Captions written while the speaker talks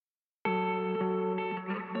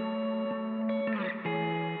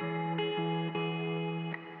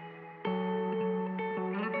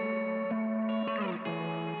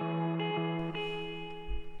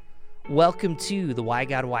Welcome to the Why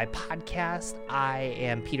God Why podcast. I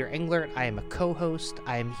am Peter Englert. I am a co-host.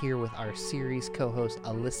 I am here with our series co-host,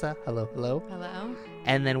 Alyssa. Hello, hello. Hello.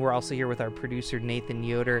 And then we're also here with our producer, Nathan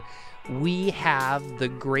Yoder. We have the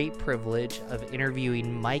great privilege of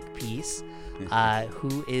interviewing Mike Peace,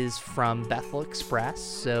 who is from Bethel Express.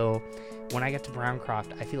 So when I get to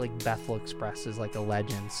Browncroft, I feel like Bethel Express is like a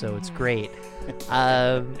legend, so it's great.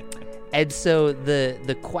 And so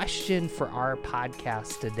the question for our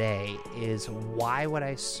podcast today is, why would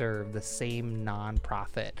I serve the same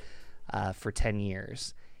nonprofit for 10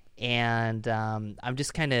 years? And I'm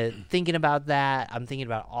just kind of thinking about that. I'm thinking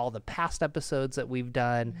about all the past episodes that we've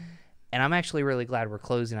done. And I'm actually really glad we're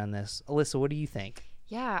closing on this. Alyssa, what do you think?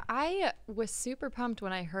 Yeah, I was super pumped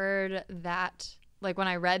when I heard that, like when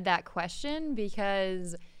I read that question,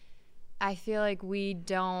 because I feel like we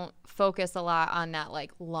don't focus a lot on that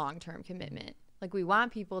like long-term commitment. Like we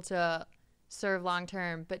want people to serve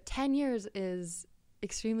long-term, but 10 years is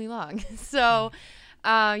extremely long. So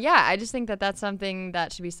yeah, I just think that that's something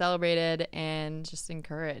that should be celebrated and just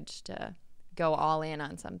encouraged to go all in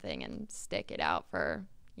on something and stick it out for,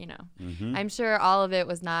 I'm sure all of it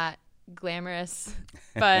was not glamorous,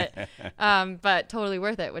 but totally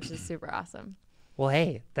worth it, which is super awesome. Well,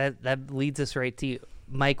 hey, that leads us right to you.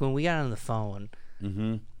 Mike, when we got on the phone,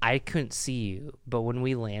 I couldn't see you, but when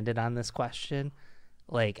we landed on this question,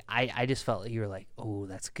 like I just felt like you were like, oh,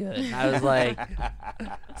 that's good. And I was like,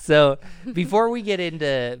 so before we get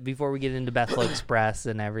into Bethel Express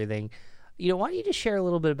and everything, why don't you just share a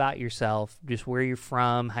little bit about yourself, just where you're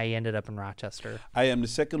from, how you ended up in Rochester? I am the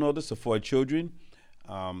second oldest of 4 children.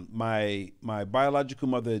 My biological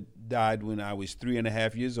mother died when I was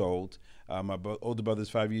 3.5 years old. My older brother is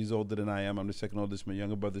 5 years older than I am. I'm the second oldest. My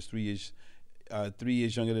younger brother is 3 years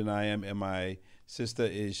younger than I am, and my sister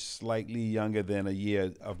is slightly younger than a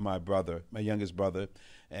year of my youngest brother.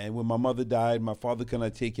 And when my mother died, my father could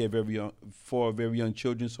not take care of 4 very young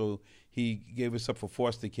children, so he gave us up for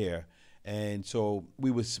foster care. And so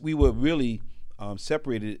we were really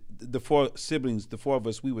separated. The 4 siblings, the 4 of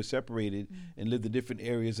us, we were separated and lived in different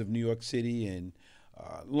areas of New York City. And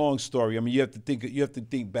long story. I mean, you have to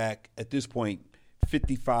think back at this point,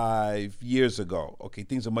 55 years ago. Okay,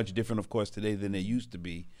 things are much different, of course, today than they used to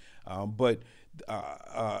be. But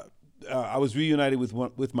I was reunited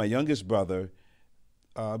with my youngest brother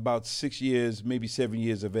about 6 years, maybe 7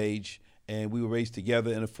 years of age, and we were raised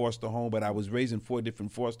together in a foster home. But I was raised in 4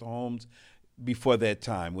 different foster homes before that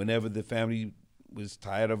time. Whenever the family was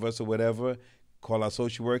tired of us or whatever, call our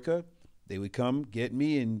social worker. They would come get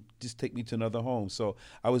me and just take me to another home. So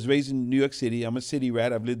I was raised in New York City. I'm a city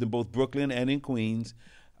rat. I've lived in both Brooklyn and in Queens.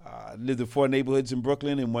 I lived in 4 neighborhoods in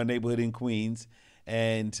Brooklyn and 1 neighborhood in Queens.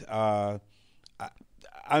 And I'm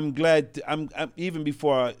glad. Even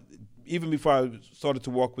before I started to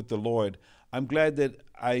walk with the Lord, I'm glad that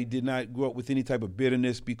I did not grow up with any type of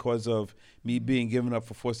bitterness because of me being given up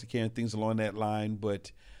for foster care and things along that line.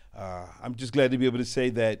 But I'm just glad to be able to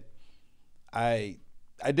say that I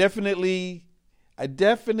definitely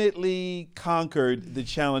conquered the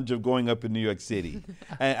challenge of growing up in New York City.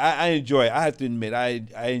 And I enjoy it. I have to admit, I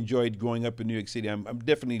enjoyed growing up in New York City. I'm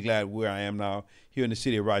definitely glad where I am now here in the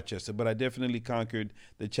city of Rochester. But I definitely conquered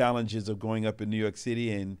the challenges of growing up in New York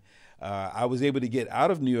City. And I was able to get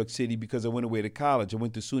out of New York City because I went away to college. I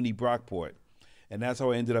went to SUNY Brockport. And that's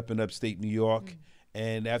how I ended up in upstate New York.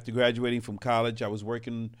 And after graduating from college, I was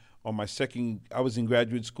working on I was in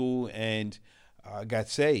graduate school and got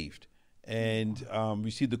saved and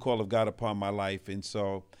received the call of God upon my life. And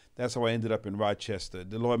so that's how I ended up in Rochester.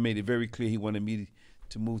 The Lord made it very clear he wanted me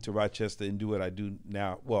to move to Rochester and do what I do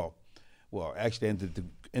now. Well, actually entered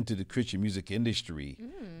the Christian music industry.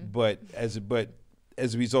 But as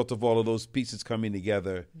a result of all of those pieces coming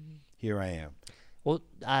together, here I am. Well,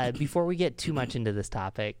 before we get too much into this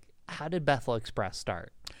topic, how did Bethel Express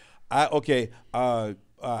start? I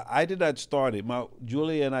did not start it.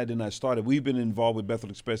 Julia and I did not start it. We've been involved with Bethel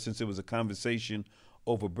Express since it was a conversation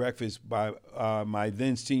over breakfast by my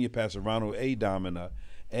then senior pastor, Ronald A. Domina.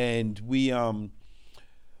 And he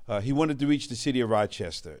wanted to reach the city of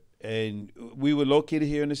Rochester. And we were located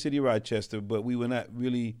here in the city of Rochester, but we were not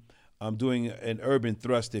really doing an urban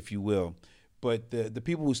thrust, if you will. But the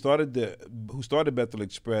people who started Bethel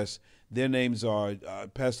Express, their names are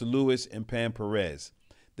Pastor Lewis and Pam Perez.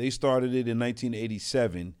 They started it in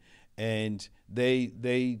 1987, and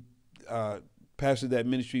they pastored that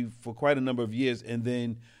ministry for quite a number of years. And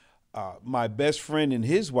then my best friend and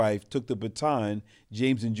his wife took the baton,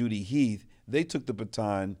 James and Judy Heath. They took the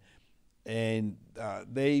baton, and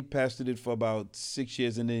they pastored it for about 6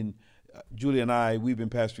 years. And then Julie and I, we've been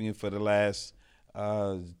pastoring it for the last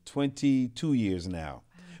 22 years now.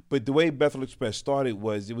 But the way Bethel Express started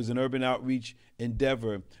was it was an urban outreach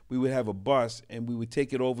endeavor. We would have a bus, and we would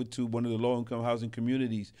take it over to one of the low-income housing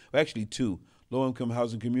communities, well, actually two low-income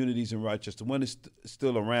housing communities in Rochester. One is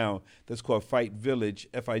still around. That's called Fight Village,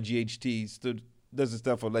 F-I-G-H-T. Still doesn't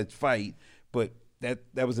stand for Let's Fight, but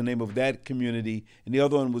that was the name of that community. And the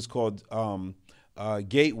other one was called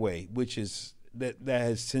Gateway, which is that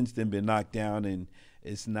has since then been knocked down, and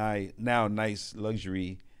it's now nice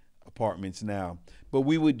luxury apartments now. But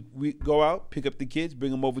we go out, pick up the kids,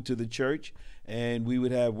 bring them over to the church, and we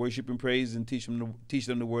would have worship and praise and teach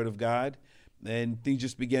them the Word of God, and things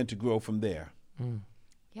just began to grow from there.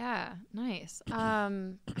 Yeah, nice. I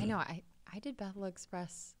know I did Bethel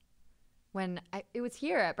Express when it was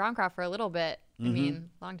here at Browncroft for a little bit. I mean,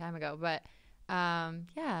 long time ago, but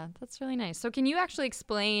yeah, that's really nice. So can you actually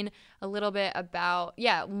explain a little bit about,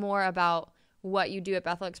 more about what you do at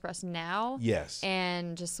Bethel Express now? Yes.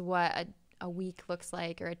 And just what a week looks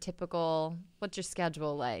like, or what's your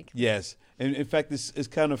schedule like? Yes. And in fact, it's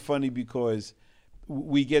kind of funny because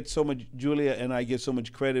we get so much, Julia and I get so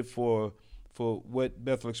much credit for what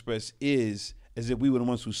Bethel Express is, as if we were the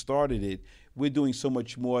ones who started it. We're doing so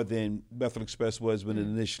much more than Bethel Express was when it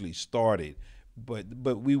initially started. But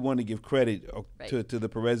we want to give credit to the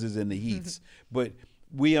Perez's and the Heaths. But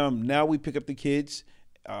now we pick up the kids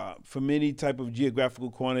from any type of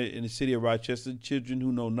geographical corner in the city of Rochester, children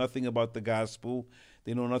who know nothing about the gospel.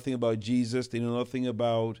 They know nothing about Jesus. They know nothing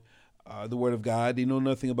about the Word of God. They know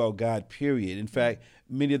nothing about God, period. In fact,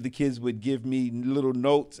 many of the kids would give me little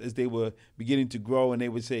notes as they were beginning to grow, and they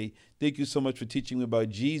would say, "Thank you so much for teaching me about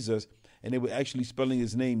Jesus." And they were actually spelling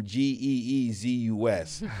his name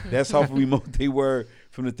Geezus. That's how remote they were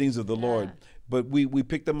from the things of the Lord. But we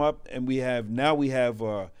picked them up, and we have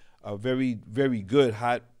a very, very good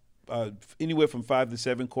hot, anywhere from 5 to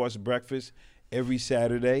 7 course breakfast every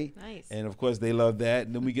Saturday. Nice. And of course they love that.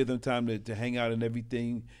 And then we give them time to hang out and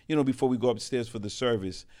everything, before we go upstairs for the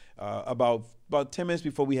service. About 10 minutes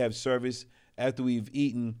before we have service, after we've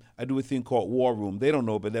eaten, I do a thing called War Room. They don't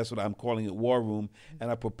know, but that's what I'm calling it, War Room.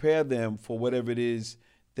 And I prepare them for whatever it is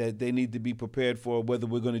that they need to be prepared for, whether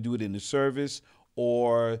we're going to do it in the service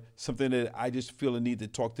or something that I just feel a need to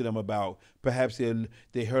talk to them about. Perhaps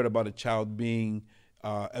they heard about a child being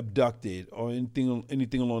abducted or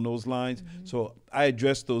anything along those lines. So I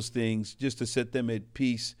address those things just to set them at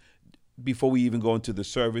peace before we even go into the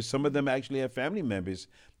service. Some of them actually have family members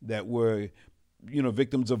that were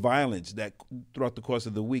victims of violence that throughout the course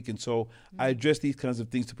of the week. And so I address these kinds of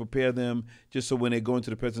things to prepare them just so when they go into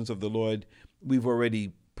the presence of the Lord, we've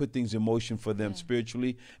already put things in motion for them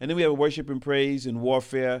spiritually. And then we have a worship and praise and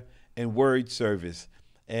warfare and word service.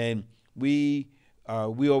 And we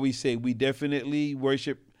always say we definitely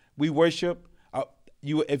worship. We worship.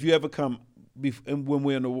 If you ever come, when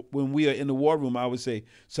we are in the war room, I would say,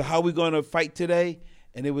 "So how are we going to fight today?"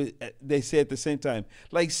 And they say at the same time,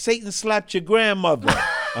 "Like Satan slapped your grandmother."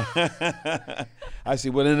 I say,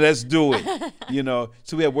 "Well, then let's do it."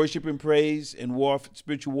 So we have worship and praise and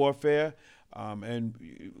spiritual warfare. And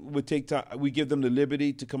we take time. We give them the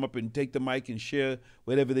liberty to come up and take the mic and share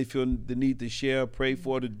whatever they feel the need to share, pray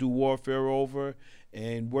for, to do warfare over.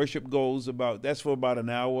 And worship goes that's for about an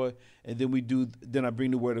hour. And then I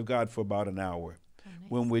bring the Word of God for about an hour. Oh, nice.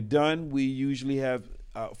 When we're done, we usually have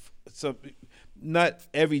not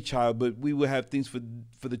every child, but we will have things for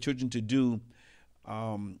the children to do.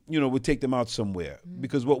 We'll take them out somewhere.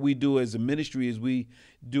 Because what we do as a ministry is we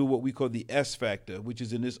do what we call the S factor, which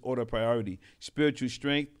is in this order of priority: spiritual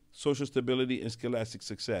strength, social stability, and scholastic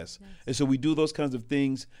success. Nice. And so we do those kinds of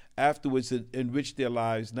things afterwards that enrich their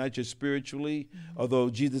lives, not just spiritually, although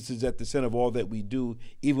Jesus is at the center of all that we do,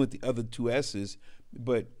 even with the other two S's,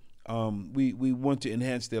 but we want to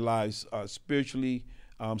enhance their lives spiritually,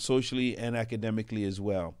 socially, and academically as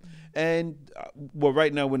well. And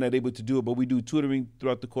right now we're not able to do it, but we do tutoring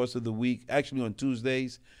throughout the course of the week, actually on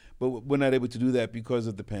Tuesdays, but we're not able to do that because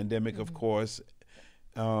of the pandemic, of course.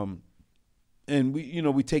 And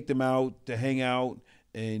we take them out to hang out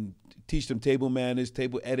and teach them table manners,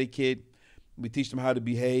 table etiquette. We teach them how to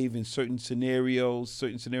behave in certain scenarios.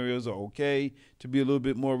 Certain scenarios are okay to be a little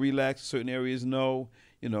bit more relaxed. Certain areas, no.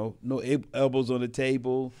 No elbows on the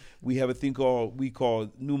table. We have a thing we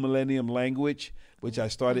call New Millennium Language, which I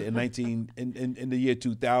started in the year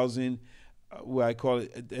 2000, where I call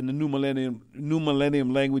it, and the New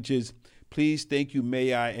Millennium Language is please, thank you,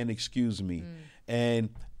 may I, and excuse me. And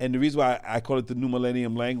the reason why I call it the New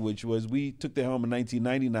Millennium Language was we took the helm in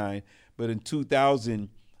 1999, but in 2000,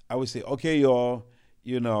 I would say, okay, y'all,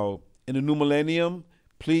 in the New Millennium,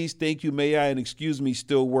 please, thank you, may I, and excuse me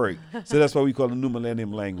still work. So that's why we call it the New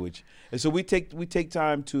Millennium Language. And so we take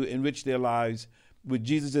time to enrich their lives with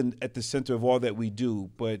Jesus at the center of all that we do.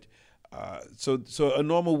 But so a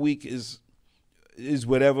normal week is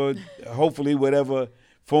whatever, hopefully whatever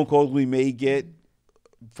phone calls we may get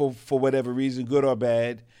for whatever reason, good or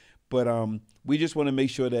bad. But we just want to make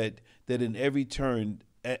sure that in every turn,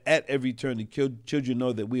 at every turn, the children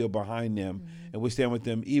know that we are behind them and we stand with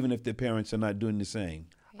them, even if their parents are not doing the same.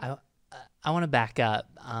 I want to back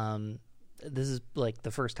up. This is like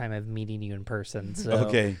the first time I'm meeting you in person. So,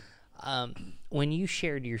 Okay. When you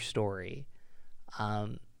shared your story,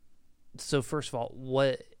 so first of all,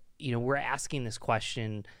 we're asking this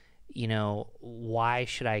question, why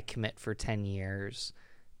should I commit for 10 years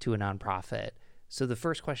to a nonprofit? So the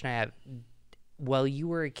first question I have, while you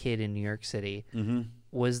were a kid in New York City,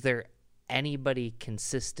 was there anybody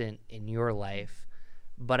consistent in your life?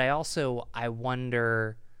 But I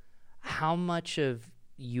wonder how much of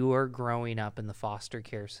your growing up in the foster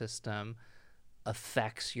care system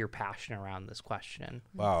affects your passion around this question.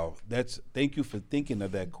 Wow, thank you for thinking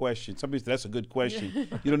of that question. Somebody said that's a good question.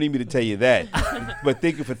 You don't need me to tell you that, but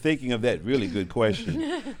thank you for thinking of that really good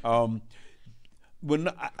question. When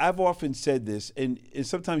I've often said this, and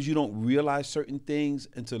sometimes you don't realize certain things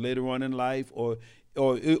until later on in life, or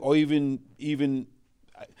even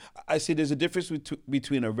I say there's a difference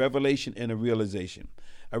between a revelation and a realization.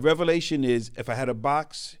 A revelation is if I had a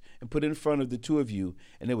box and put it in front of the two of you,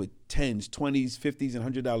 and there were 10s, 20s, 50s, and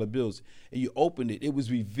 $100 bills, and you opened it, it was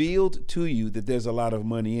revealed to you that there's a lot of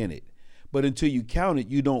money in it. But until you count it,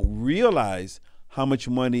 you don't realize how much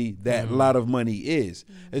money that lot of money is.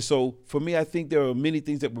 And so for me, I think there are many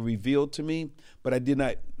things that were revealed to me, but I did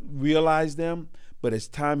not realize them. But as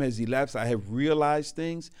time has elapsed, I have realized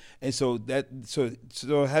things. And so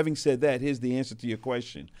having said that, here's the answer to your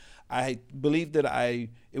question. I believe that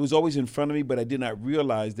it was always in front of me, but I did not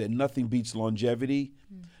realize that nothing beats longevity.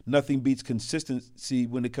 Nothing beats consistency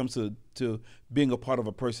when it comes to being a part of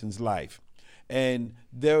a person's life. And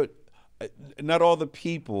not all the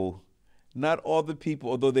people,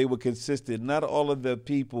 although they were consistent, not all of the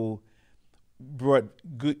people brought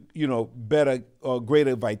good, better or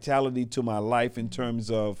greater vitality to my life in terms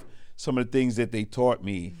of some of the things that they taught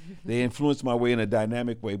me. They influenced my way in a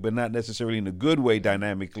dynamic way, but not necessarily in a good way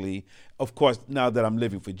dynamically. Of course, now that I'm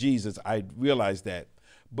living for Jesus, I realize that.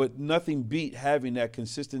 But nothing beat having that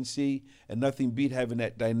consistency, and nothing beat having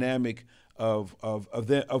that dynamic of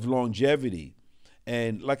longevity.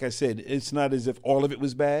 And like I said, it's not as if all of it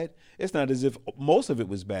was bad. It's not as if most of it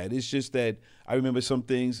was bad. It's just that I remember some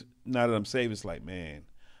things, now that I'm saved, it's like, man,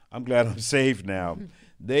 I'm glad I'm saved now.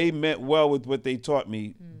 They meant well with what they taught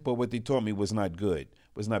me, but what they taught me was not good,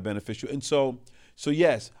 was not beneficial. And so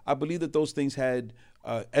yes, I believe that those things had,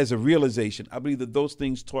 as a realization, I believe that those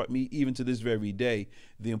things taught me, even to this very day,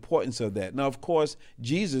 the importance of that. Now, of course,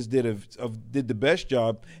 Jesus did the best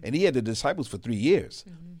job, and he had the disciples for 3 years.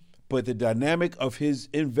 But the dynamic of his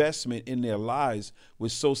investment in their lives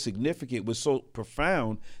was so significant, was so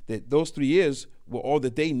profound, that those 3 years were all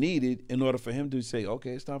that they needed in order for him to say,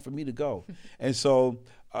 okay, it's time for me to go. And so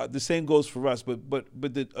the same goes for us. But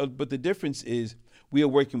the difference is we are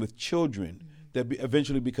working with children that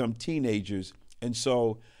eventually become teenagers. And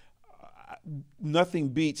so nothing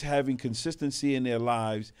beats having consistency in their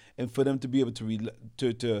lives, and for them to be able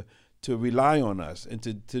to rely on us and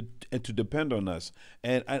to depend on us.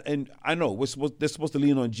 And I know they're supposed to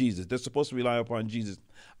lean on Jesus. They're supposed to rely upon Jesus.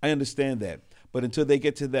 I understand that. But until they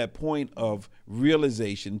get to that point of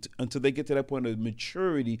realization, until they get to that point of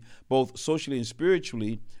maturity, both socially and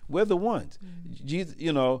spiritually, we're the ones. Jesus,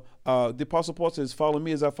 the Apostle Paul says, follow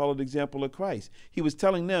me as I follow the example of Christ. He was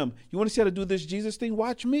telling them, you want to see how to do this Jesus thing?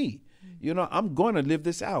 Watch me. I'm going to live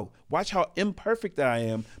this out. Watch how imperfect I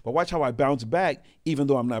am, but watch how I bounce back, even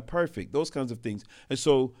though I'm not perfect. Those kinds of things. And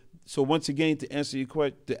so once again, to answer your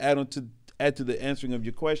question, to add to the answering of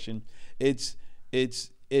your question, it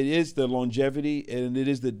is the longevity, and it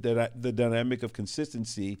is the dynamic of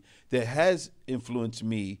consistency that has influenced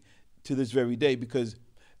me to this very day. Because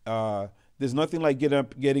there's nothing like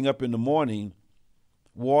getting up in the morning,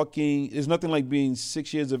 walking. There's nothing like being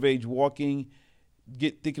 6 years of age, walking,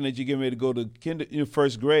 thinking that you're getting ready to go to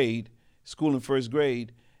first grade, school in first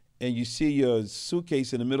grade, and you see your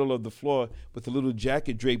suitcase in the middle of the floor with a little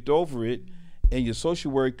jacket draped over it, and your social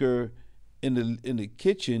worker in the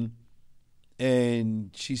kitchen,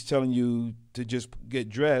 and she's telling you to just get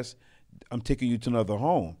dressed. I'm taking you to another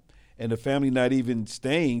home, and the family not even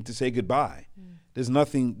staying to say goodbye. There's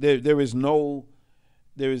nothing.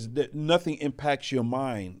 Nothing impacts your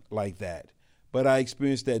mind like that. But I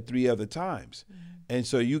experienced that 3 other times. And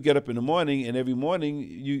so you get up in the morning, and every morning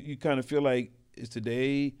you kind of feel like, is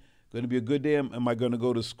today going to be a good day? Am I going to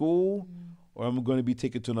go to school, or am I going to be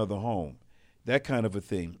taken to another home? that kind of a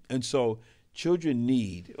thing. And so children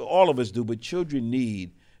need, all of us do, but children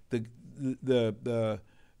need the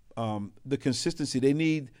consistency. They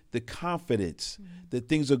need the confidence that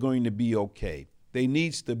things are going to be okay. They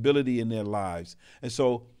need stability in their lives. And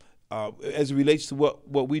so as it relates to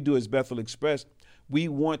what we do as Bethel Express, we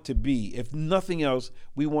want to be, if nothing else,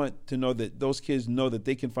 we want to know that those kids know that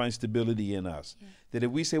they can find stability in us. Yeah. That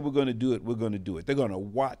if we say we're going to do it, we're going to do it. They're going to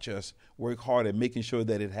watch us work hard at making sure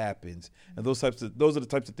that it happens. And those are the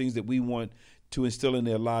types of things that we want to instill in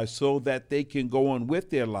their lives so that they can go on with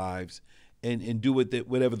their lives and do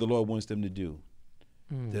whatever the Lord wants them to do.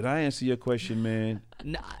 Did I answer your question, man?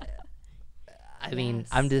 No, I mean,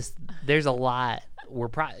 I'm just, there's a lot.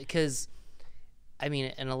 Because, I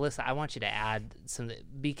mean, and Alyssa, I want you to add something,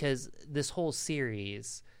 because this whole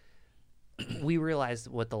series, we realized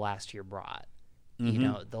what the last year brought. You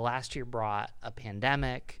know, the last year brought a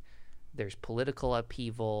pandemic. There's political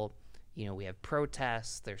upheaval. You know, we have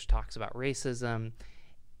protests. There's talks about racism.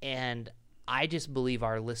 And I just believe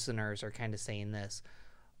our listeners are kind of saying this,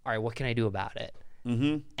 all right, what can I do about it?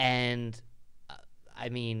 And, I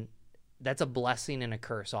mean, that's a blessing and a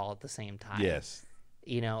curse all at the same time. Yes.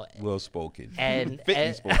 You know, well spoken and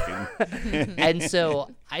fitly spoken. And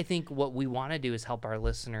so I think what we want to do is help our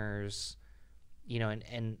listeners, you know,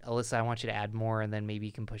 and Alyssa, I want you to add more, and then maybe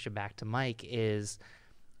you can push it back to Mike, is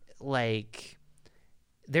like,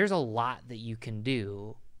 there's a lot that you can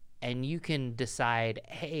do, and you can decide,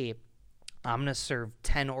 hey, I'm going to serve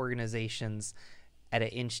 10 organizations at an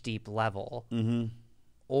inch deep level,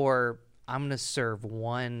 or I'm going to serve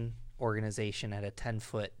one organization at a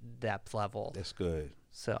 10-foot depth level. That's good.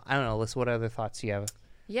 So I don't know, Alyssa, what other thoughts do you have?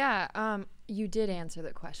 Yeah, you did answer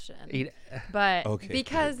the question, but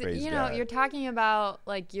because you know, you're talking about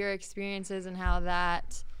like your experiences and how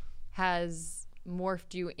that has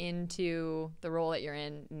morphed you into the role that you're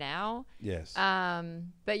in now. Yes.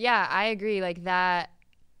 But yeah, I agree. Like that,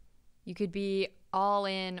 you could be all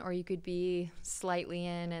in or you could be slightly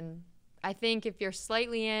in, and I think if you're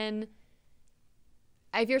slightly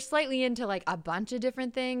into like a bunch of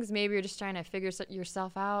different things, maybe you're just trying to figure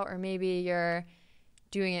yourself out, or maybe you're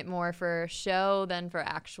doing it more for show than for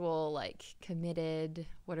actual like committed,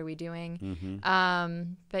 what are we doing?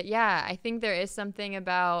 But yeah, I think there is something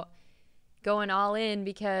about going all in,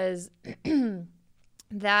 because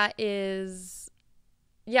that is,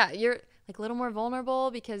 yeah, you're like a little more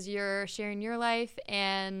vulnerable because you're sharing your life,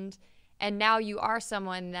 and now you are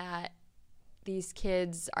someone that these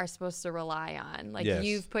kids are supposed to rely on. Like,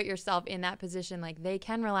 you've put yourself in that position, like they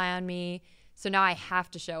can rely on me, so now I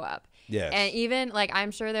have to show up. Yes. And even like,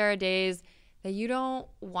 I'm sure there are days that you don't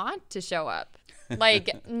want to show up. Like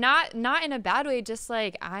not in a bad way, just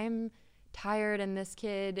like I'm tired and this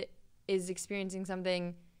kid is experiencing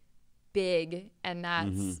something big, and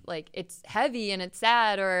that's like, it's heavy and it's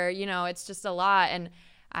sad, or you know, it's just a lot, and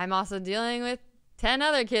I'm also dealing with 10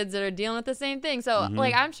 other kids that are dealing with the same thing. So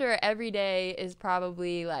like, I'm sure every day is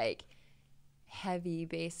probably like heavy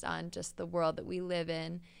based on just the world that we live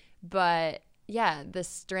in. But yeah, the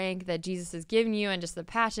strength that Jesus has given you, and just the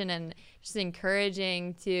passion, and just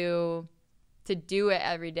encouraging to do it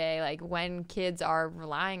every day, like when kids are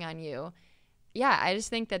relying on you. Yeah, I just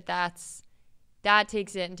think that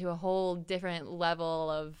takes it into a whole different level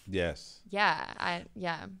of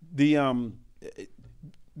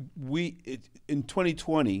in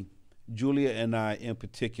 2020, Julia and I in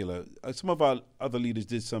particular, some of our other leaders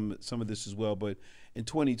did some of this as well, but in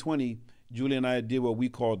 2020, Julia and I did what we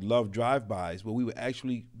called love drive-bys, where we would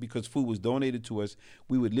actually, because food was donated to us,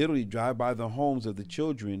 we would literally drive by the homes of the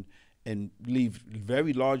children and leave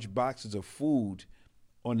very large boxes of food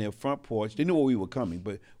on their front porch. They knew where we were coming,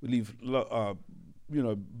 but we leave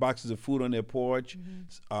boxes of food on their porch,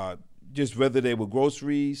 just whether they were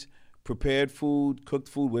groceries, prepared food, cooked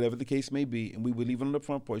food, whatever the case may be, and we would leave it on the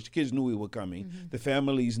front porch. The kids knew we were coming. The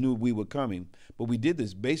families knew we were coming. But we did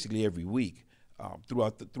this basically every week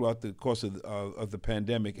throughout the course of the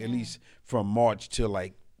pandemic, at least from March till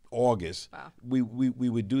like August. Wow. We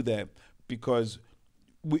would do that because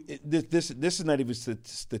this is not even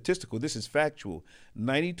statistical. This is factual.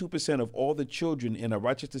 92% of all the children in a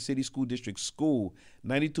Rochester City School District school,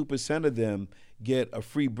 92% of them get a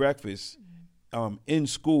free breakfast in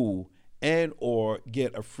school, and or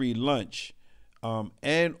get a free lunch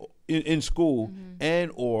and in school,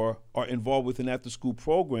 and or are involved with an after-school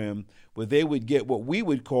program where they would get what we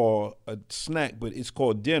would call a snack, but it's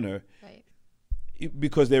called dinner,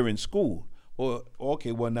 because they're in school. Well,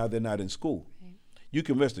 now they're not in school. Right. You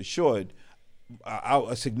can rest assured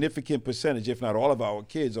a significant percentage, if not all of our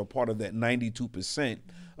kids, are part of that 92%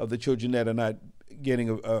 of the children that are not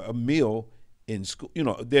getting a meal in school. You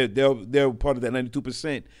know, they're part of that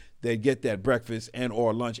 92% that get that breakfast and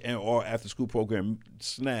or lunch and or after school program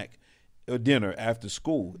snack or dinner after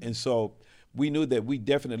school. And so we knew that we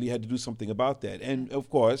definitely had to do something about that. And of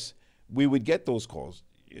course, we would get those calls.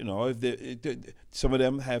 You know, some of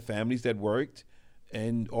them have families that worked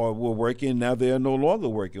or were working, now they are no longer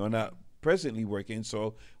working or not presently working.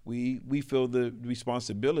 So we feel the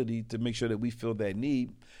responsibility to make sure that we fill that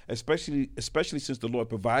need, especially since the Lord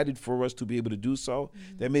provided for us to be able to do so.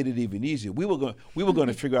 That made it even easier. We were going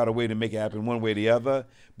to figure out a way to make it happen one way or the other,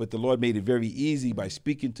 but the Lord made it very easy by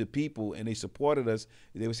speaking to people, and they supported us.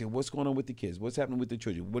 They would say, "What's going on with the kids? What's happening with the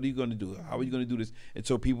children? What are you going to do? How are you going to do this?" And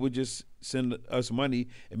so people would just send us money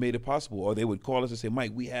and made it possible. Or they would call us and say,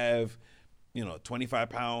 "Mike, we have 25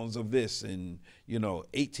 pounds of this and,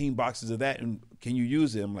 18 boxes of that. And can you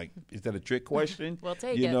use it?" I'm like, is that a trick question? We'll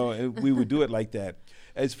take it. And we would do it like that.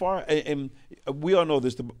 As far, and we all know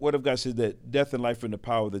this, the Word of God says that death and life are in the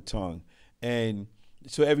power of the tongue. And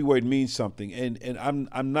so every word means something. And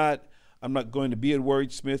I'm not going to be a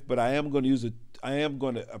wordsmith, but I am going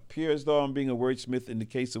to appear as though I'm being a wordsmith in the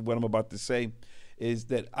case of what I'm about to say, is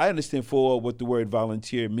that I understand full what the word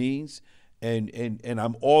volunteer means. And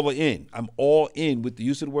I'm all in. I'm all in with the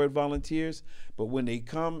use of the word volunteers. But when they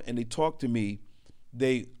come and they talk to me,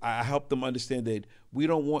 I help them understand that we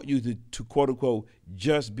don't want you to quote unquote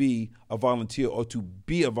just be a volunteer or to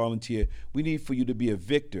be a volunteer. We need for you to be a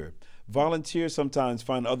victor. Volunteers sometimes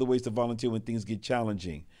find other ways to volunteer when things get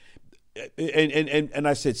challenging. And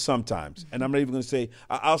I said sometimes, and I'm not even going to say.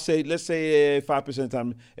 I'll say, let's say 5% of the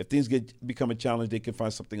time, if things become a challenge, they can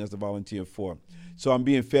find something else to volunteer for. So I'm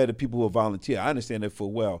being fair to people who volunteer. I understand that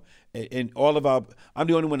full well. And I'm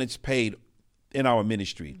the only one that's paid in our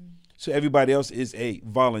ministry. So everybody else is a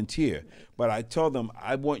volunteer. But I tell them,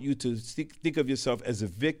 I want you to think of yourself as a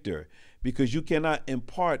victor, because you cannot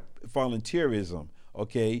impart volunteerism.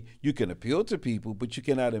 Okay, you can appeal to people, but you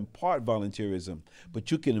cannot impart volunteerism, but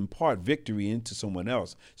you can impart victory into someone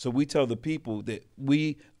else. So we tell the people that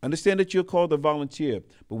we understand that you're called a volunteer,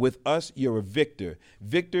 but with us, you're a victor.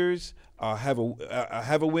 Victors have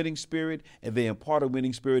a winning spirit, and they impart a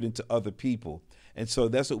winning spirit into other people. And so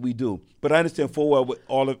that's what we do. But I understand full well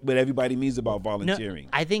what everybody means about volunteering.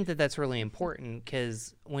 No, I think that's really important,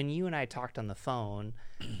 because when you and I talked on the phone,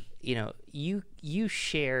 you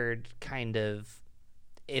shared kind of,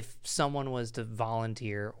 if someone was to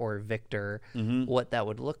volunteer or victor, what that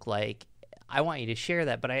would look like. I want you to share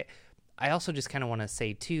that. But I also just kind of want to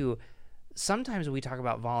say, too, sometimes we talk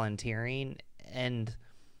about volunteering, and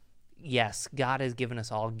yes, God has given us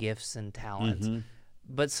all gifts and talents.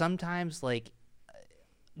 But sometimes,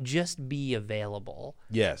 just be available.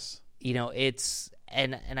 Yes. It's,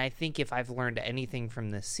 and I think if I've learned anything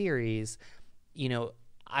from this series,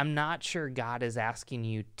 I'm not sure God is asking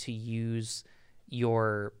you to use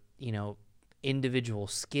your individual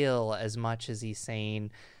skill as much as he's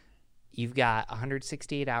saying you've got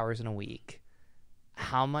 168 hours in a week.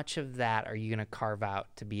 How much of that are you going to carve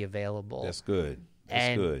out to be available? That's good.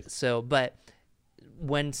 That's good. So, but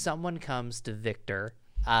when someone comes to Victor,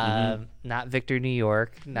 not Victor, New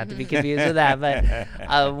York, not to be confused with that,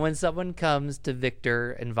 but when someone comes to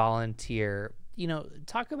Victor and volunteer,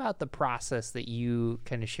 talk about the process that you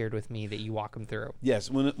kind of shared with me that you walk them through. Yes,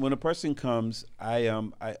 when a person comes, I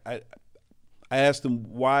ask them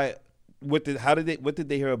what did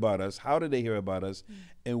they hear about us? How did they hear about us?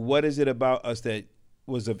 And what is it about us that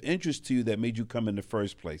was of interest to you that made you come in the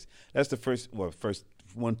first place? That's the first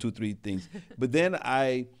 1, 2, 3 things. But then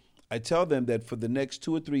I tell them that for the next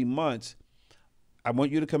 2 or 3 months, I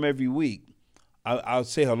want you to come every week. I'll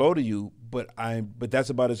say hello to you, but that's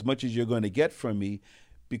about as much as you're going to get from me,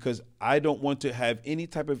 because I don't want to have any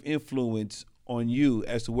type of influence on you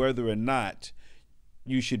as to whether or not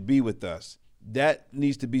you should be with us. That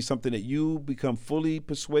needs to be something that you become fully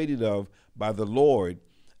persuaded of by the Lord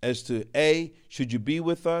as to A, should you be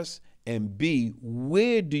with us, and B,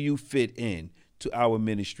 where do you fit in to our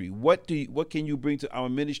ministry? What can you bring to our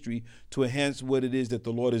ministry to enhance what it is that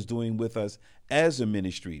the Lord is doing with us as a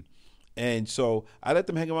ministry? And so I let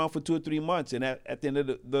them hang around for 2 or 3 months, and at the end of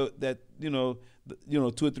that 2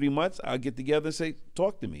 or 3 months, I'll get together and say,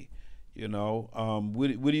 talk to me. Where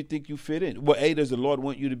do you think you fit in? Well, A, does the Lord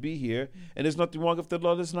want you to be here? And there's nothing wrong if the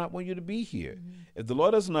Lord does not want you to be here. If the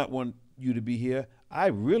Lord does not want you to be here, I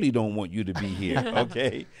really don't want you to be here,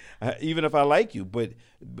 okay? Even if I like you. But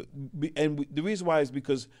the reason why is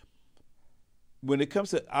because when it comes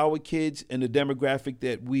to our kids and the demographic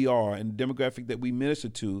that we are and the demographic that we minister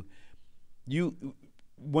to,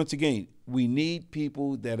 once again, we need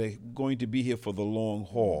people that are going to be here for the long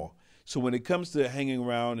haul. So when it comes to hanging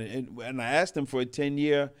around, and I asked them for a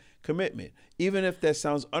 10-year commitment. Even if that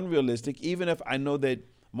sounds unrealistic, even if I know that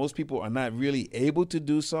most people are not really able to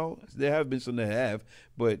do so, there have been some that have,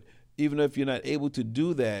 but even if you're not able to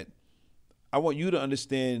do that, I want you to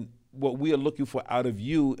understand what we are looking for out of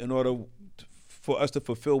you in order for us to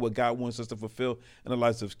fulfill what God wants us to fulfill in the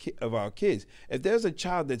lives of our kids. If there's a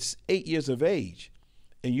child that's 8 years of age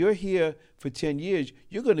and you're here for 10 years,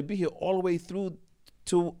 you're going to be here all the way through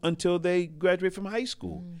to until they graduate from high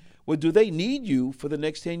school. Well, do they need you for the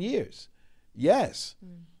next 10 years? Yes.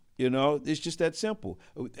 It's just that simple.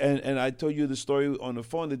 And I told you the story on the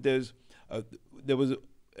phone that there's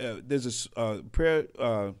a prayer,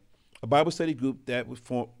 a Bible study group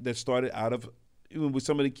that started out of even with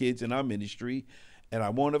some of the kids in our ministry, and I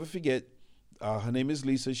won't ever forget. Her name is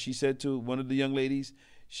Lisa. She said to one of the young ladies,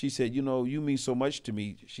 she said, you mean so much to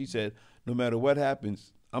me. She said, no matter what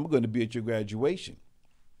happens, I'm going to be at your graduation.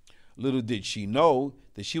 Little did she know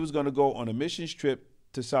that she was going to go on a missions trip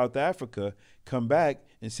to South Africa, come back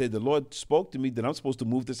and said, the Lord spoke to me that I'm supposed to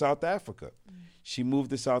move to South Africa. She moved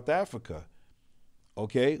to South Africa.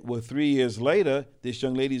 Okay, well, 3 years later, this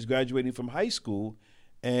young lady is graduating from high school,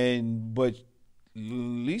 but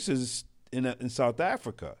Lisa's in South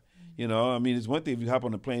Africa. It's one thing if you hop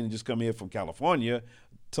on a plane and just come here from California,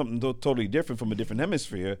 something totally different from a different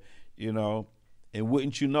hemisphere, and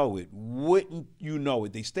wouldn't you know it? Wouldn't you know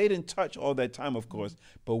it? They stayed in touch all that time, of course,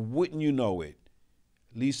 but wouldn't you know it?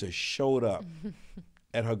 Lisa showed up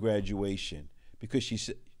at her graduation because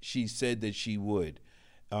she said that she would.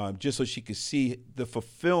 Just so she could see the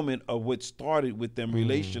fulfillment of what started with them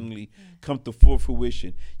relationally come to full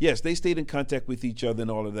fruition. Yes, they stayed in contact with each other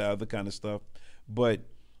and all of that other kind of stuff, but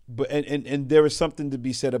there is something to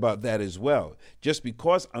be said about that as well. Just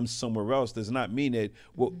because I'm somewhere else does not mean that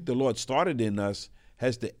what the Lord started in us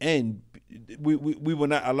has to end. We will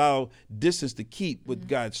not allow distance to keep what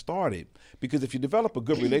God started. Because if you develop a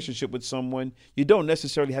good relationship with someone, you don't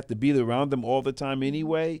necessarily have to be around them all the time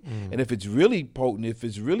anyway. And if it's really potent, if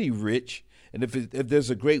it's really rich, and if there's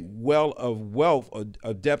a great well of wealth, or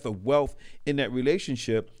a depth of wealth in that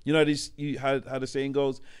relationship, how the saying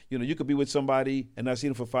goes, you could be with somebody and not see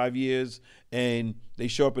them for 5 years, and they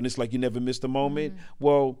show up and it's like you never missed a moment.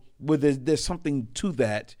 Well, there's something to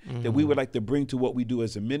that that we would like to bring to what we do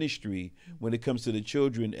as a ministry when it comes to the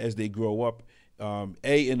children as they grow up,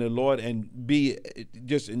 A, in the Lord, and B,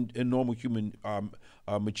 just in normal human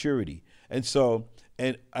maturity. And so,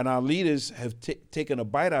 and our leaders have taken a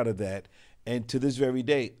bite out of that. And to this very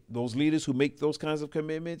day, those leaders who make those kinds of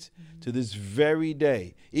commitments, to this very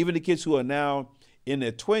day, even the kids who are now in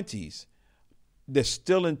their 20s, they're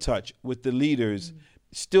still in touch with the leaders,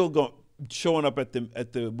 still showing up at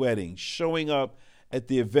the wedding, showing up at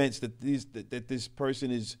the events that this person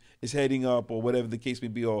is heading up, or whatever the case may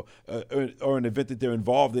be, or an event that they're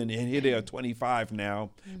involved in. And here they are 25 now,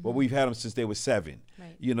 but we've had them since they were 7.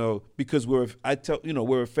 Right. Because we're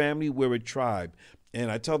a family, we're a tribe. And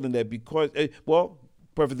I tell them that because,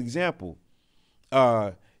 perfect example,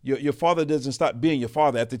 your father doesn't stop being your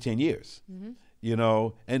father after 10 years,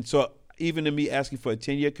 And so even in me asking for a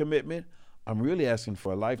 10-year commitment, I'm really asking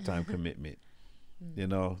for a lifetime commitment,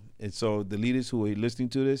 And so the leaders who are listening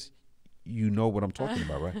to this, you know what I'm talking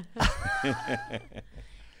about, right?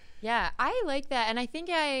 Yeah, I like that. And I think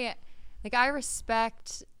I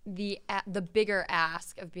respect the bigger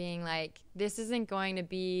ask of being like, this isn't going to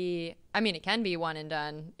be, it can be one and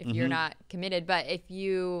done if you're not committed, but if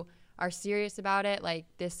you are serious about it, like,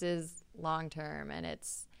 this is long term. And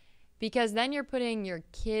it's because then you're putting your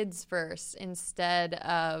kids first instead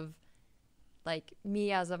of like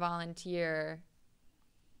me as a volunteer.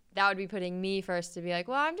 That would be putting me first to be like,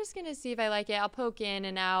 well, I'm just going to see if I like it. I'll poke in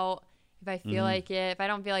and out if I feel like it. If I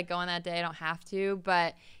don't feel like going that day, I don't have to.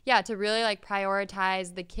 But yeah, to really like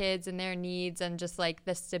prioritize the kids and their needs and just like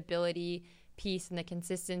the stability piece and the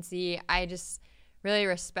consistency. I just really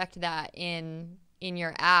respect that in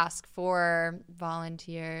your ask for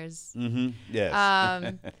volunteers.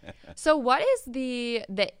 Yes. So what is the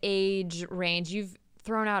age range? You've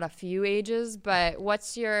thrown out a few ages, but what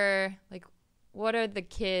are the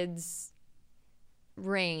kids'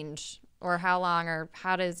 range? Or how long, or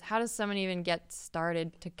how does someone even get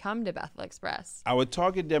started to come to Bethel Express? Our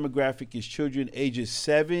target demographic is children ages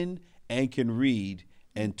 7 and can read,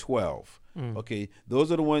 and 12. Okay,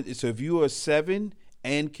 those are the ones. So if you are 7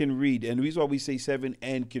 and can read, and the reason why we say 7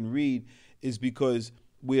 and can read is because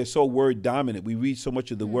we are so word dominant. We read so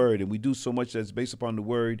much of the word, and we do so much that's based upon the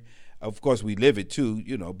word. Of course, we live it too.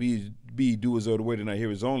 Be doers of the word and not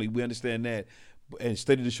hearers only. We understand that. and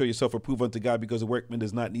study to show yourself approved unto God, because a workman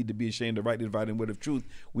does not need to be ashamed of rightly dividing the word of truth.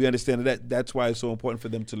 We understand that's why it's so important for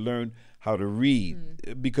them to learn how to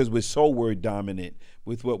read, because we're so word dominant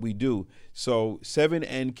with what we do. So 7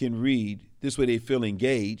 and can read. This way they feel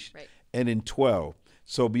engaged. Right. And in 12.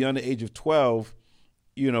 So beyond the age of 12,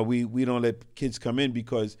 we don't let kids come in,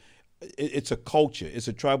 because it's a culture. It's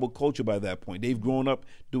a tribal culture by that point. They've grown up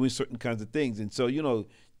doing certain kinds of things. And so,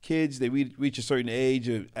 kids, they reach a certain age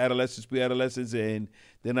of adolescence, pre-adolescence, and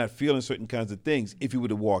they're not feeling certain kinds of things if you were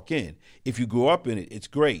to walk in. If you grew up in it, it's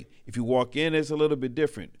great. If you walk in, it's a little bit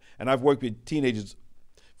different. And I've worked with teenagers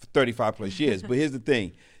for 35 plus years. But here's the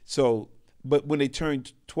thing. But when they turn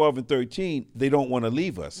 12 and 13, they don't want to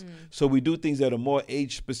leave us. So we do things that are more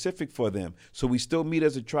age specific for them. So we still meet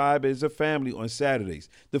as a tribe, as a family on Saturdays.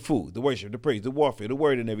 The food, the worship, the praise, the warfare, the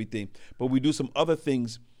word, and everything. But we do some other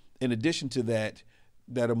things in addition to that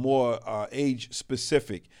are more age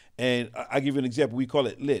specific. And I'll give you an example. We call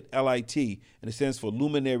it LIT, L-I-T, and it stands for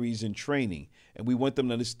Luminaries in Training. And we want them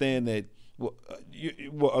to understand that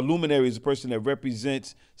a luminary is a person that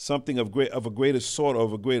represents something of a greater sort, or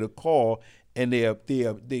of a greater call, and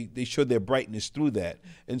they show their brightness through that.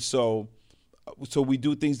 And so we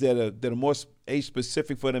do things that are more age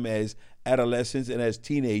specific for them as adolescents and as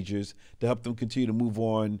teenagers, to help them continue to move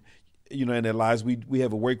on, in their lives. We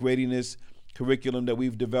have a work readiness curriculum that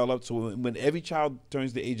we've developed. So when every child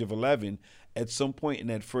turns the age of 11, at some point in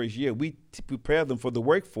that first year, we prepare them for the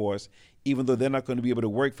workforce, even though they're not going to be able to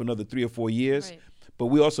work for another 3 or 4 years. Right. But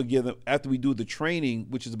we also give them, after we do the training,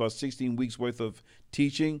 which is about 16 weeks worth of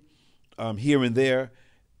teaching here and there,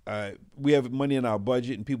 we have money in our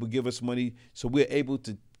budget, and people give us money. So we're able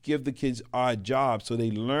to give the kids odd jobs so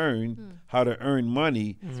they learn how to earn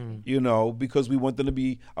money, because we want them to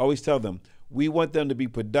be, I always tell them, we want them to be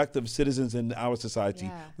productive citizens in our society.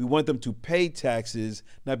 Yeah. We want them to pay taxes,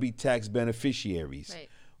 not be tax beneficiaries. Right.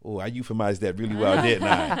 Oh, I euphemized that really well, didn't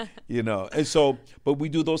I? And so, but we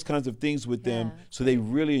do those kinds of things with them, so they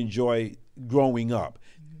really enjoy growing up.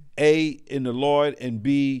 A, in the Lord, and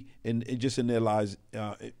B, in just in their lives,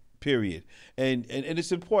 period. And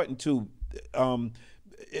it's important too.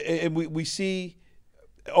 And we see.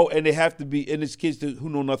 Oh, and they have to be, and it's kids who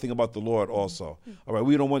know nothing about the Lord also. All right,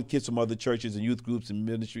 we don't want kids from other churches and youth groups and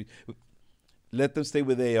ministry. Let them stay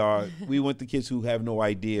where they are. We want the kids who have no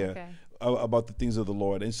idea about the things of the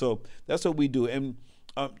Lord. And so that's what we do. And,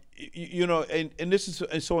 and this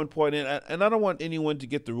is so important. And I don't want anyone to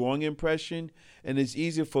get the wrong impression. And it's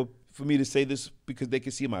easier for me to say this because they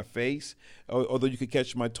can see my face, although you can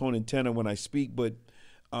catch my tone and tenor when I speak. But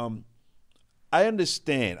I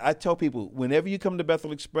understand. I tell people, whenever you come to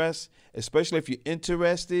Bethel Express, especially if you're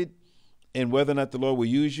interested in whether or not the Lord will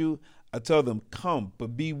use you, I tell them, come,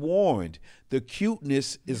 but be warned. The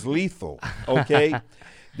cuteness is lethal, okay?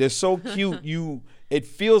 They're so cute, it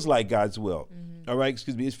feels like God's will, all right?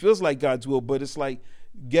 Excuse me. It feels like God's will, but it's like,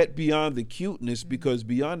 get beyond the cuteness, because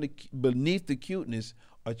beneath the cuteness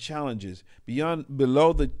are challenges.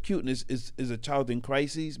 Below the cuteness is a child in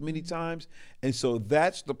crises many times, and so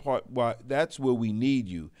that's the part that's where we need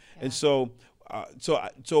you. Yeah. And so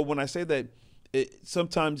when I say that,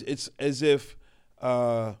 sometimes it's as if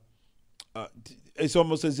it's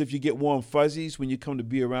almost as if you get warm fuzzies when you come to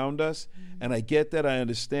be around us, and I get that, I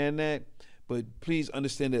understand that, but please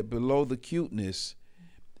understand that below the cuteness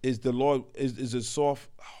is the Lord is a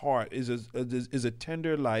soft heart, is a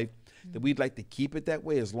tender life. That we'd like to keep it that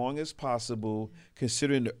way as long as possible,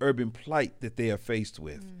 considering the urban plight that they are faced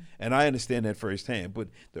with. And I understand that firsthand, but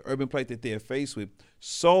the urban plight that they are faced with,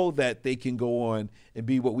 so that they can go on and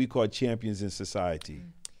be what we call champions in society.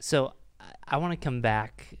 So I want to come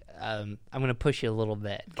back. I'm going to push you a little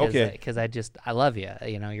bit. Okay. Because I love you.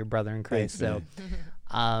 Your brother in Christ. Thanks,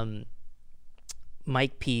 so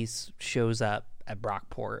Mike Peace shows up at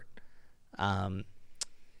Brockport.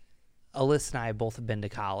 Alyssa and I both have been to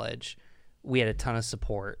college. We had a ton of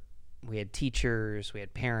support. We had teachers. We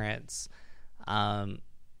had parents.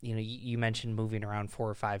 You mentioned moving around 4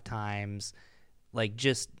 or 5 times, like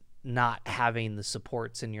just not having the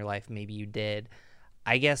supports in your life. Maybe you did.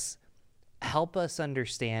 I guess help us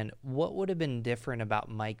understand what would have been different about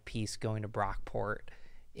Mike Peace going to Brockport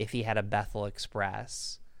if he had a Bethel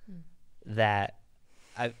Express. What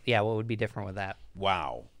would be different with that?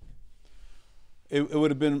 Wow. It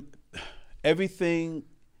would have been everything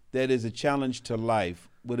that is a challenge to life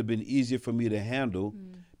would have been easier for me to handle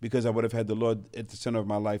because I would have had the Lord at the center of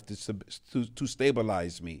my life to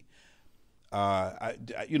stabilize me.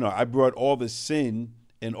 I brought all the sin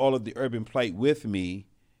and all of the urban plight with me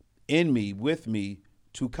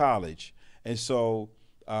to college. And so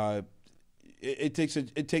it takes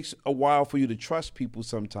a while for you to trust people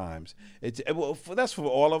sometimes. That's for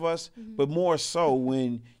all of us, but more so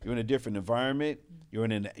when you're in a different environment.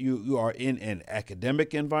 You are in an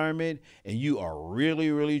academic environment, and you are really,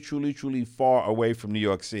 really, truly, truly far away from New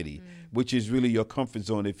York City, which is really your comfort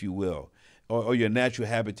zone, if you will, or your natural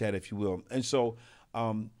habitat, if you will. And so,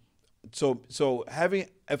 if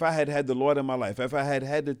I had the Lord in my life, if I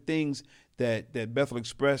had the things that Bethel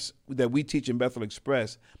Express, that we teach in Bethel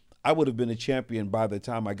Express, I would have been a champion by the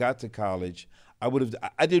time I got to college.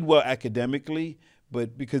 I did well academically,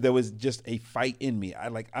 but because there was just a fight in me.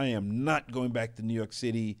 I am not going back to New York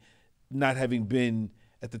City, not having been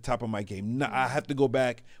at the top of my game. No, I have to go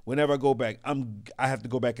back. Whenever I go back, I have to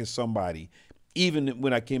go back as somebody. Even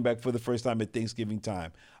when I came back for the first time at Thanksgiving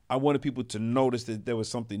time, I wanted people to notice that there was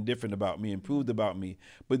something different about me, improved about me.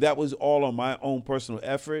 But that was all on my own personal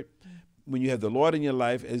effort. When you have the Lord in your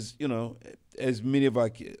life, as you know, as many of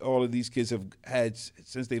all of these kids have had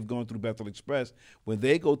since they've gone through Bethel Express, when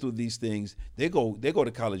they go through these things, they go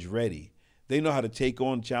to college ready. They know how to take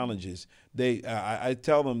on challenges. I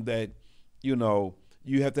tell them that, you know,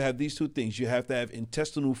 you have to have these two things. You have to have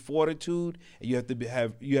intestinal fortitude, and you have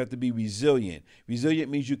to be resilient.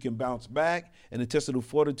 Resilient means you can bounce back, and intestinal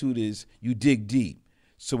fortitude is you dig deep.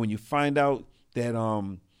 So when you find out that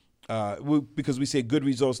because we say good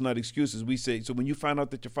results, not excuses. We say, so when you find out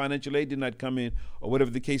that your financial aid did not come in, or whatever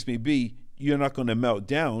the case may be, you're not going to melt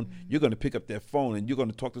down. You're going to pick up that phone, and you're going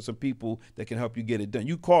to talk to some people that can help you get it done.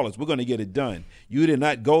 You call us. We're going to get it done. You did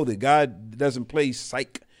not go there. God doesn't play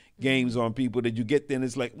psych games on people that you get there, and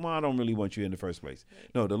it's like, well, I don't really want you in the first place.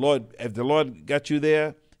 No, if the Lord got you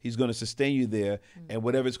there, He's going to sustain you there, and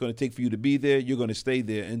whatever it's going to take for you to be there, you're going to stay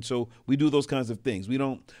there. And so we do those kinds of things.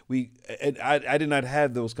 I did not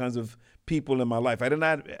have those kinds of people in my life. I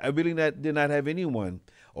really did not have anyone.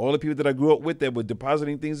 All the people that I grew up with that were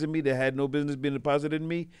depositing things in me that had no business being deposited in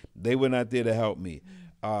me, they were not there to help me.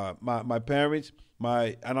 My parents,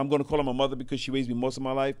 and I'm going to call her my mother because she raised me most of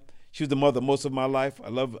my life. She was the mother most of my life. I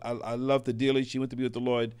love her dearly. She went to be with the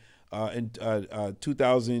Lord in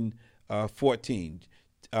 2014.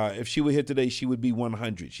 If she were here today, she would be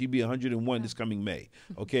 100. She'd be 101 this coming May.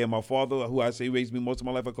 Okay, and my father, who I say raised me most of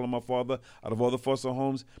my life, I call him my father. Out of all the foster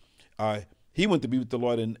homes, he went to be with the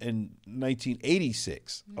Lord in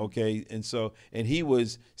 1986. Okay, and he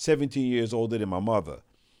was 17 years older than my mother,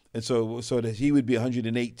 and so that he would be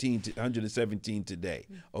 118 to 117 today.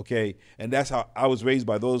 Okay, and that's how I was raised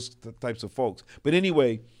by those types of folks. But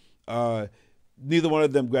anyway, neither one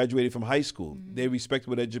of them graduated from high school. They respected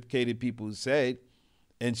what educated people said.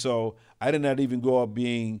 And so I did not even grow up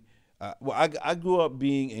being, I grew up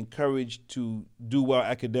being encouraged to do well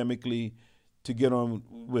academically, to get on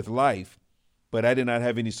with life, but I did not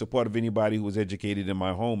have any support of anybody who was educated in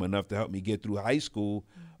my home enough to help me get through high school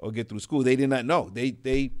or get through school. They did not know. Their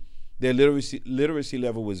literacy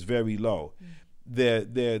level was very low.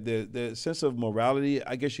 Their sense of morality,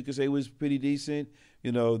 I guess you could say, was pretty decent.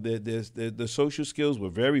 You know, the social skills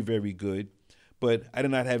were very, very good. But I did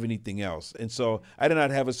not have anything else. And so I did not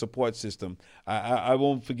have a support system. I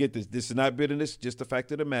won't forget this. This is not bitterness, just the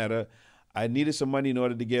fact of the matter. I needed some money in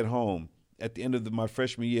order to get home at the end of my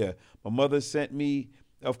freshman year. My mother sent me,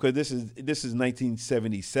 of course, this is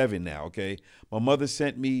 1977 now, okay? My mother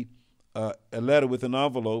sent me a letter with an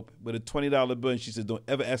envelope with a $20 bill, and she said, don't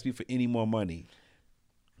ever ask me for any more money.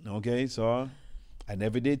 Okay, so I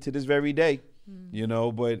never did to this very day, you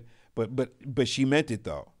know, but she meant it,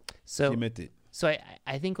 though. She meant it. So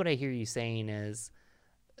I think what I hear you saying is,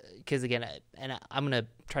 because again, and I'm going to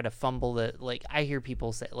try to fumble it, like I hear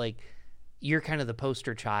people say, like, you're kind of the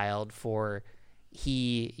poster child for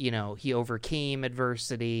he overcame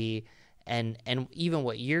adversity, and even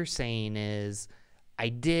what you're saying is, I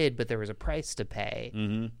did, but there was a price to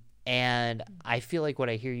pay. And I feel like what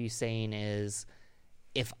I hear you saying is,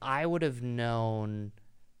 if I would have known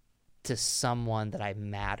to someone that I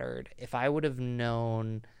mattered, if I would have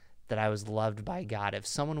known that I was loved by God, if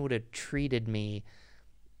someone would have treated me,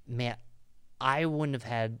 man, I wouldn't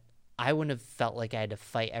have felt like I had to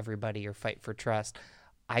fight everybody or fight for trust.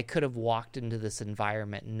 I could have walked into this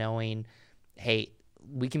environment knowing, hey,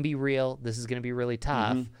 we can be real. This is going to be really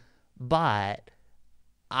tough, but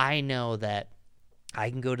I know that I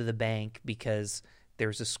can go to the bank because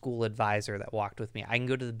there's a school advisor that walked with me. I can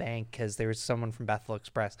go to the bank because there's someone from Bethel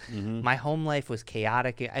Express. My home life was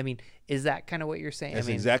chaotic. I mean, is that kind of what you're saying? That's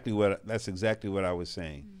exactly what I was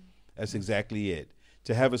saying. That's exactly it.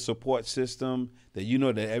 To have a support system that you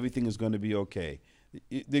know that everything is going to be okay.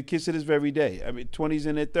 The kids say this every day. I mean, 20s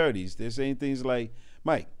and their 30s. They're saying things like,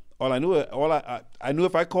 Mike, I knew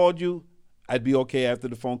if I called you, I'd be okay after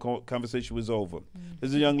the phone conversation was over.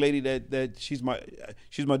 There's a young lady that she's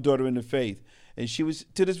my daughter in the faith, and she was,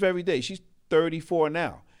 to this very day, she's 34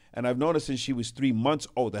 now. And I've known her since she was 3 months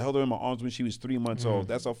old. I held her in my arms when she was 3 months old.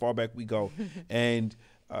 That's how far back we go. And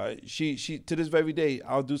she to this very day,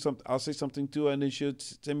 I'll say something to her, and then she'll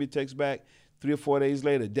send me a text back 3 or 4 days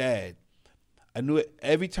later. Dad, I knew it.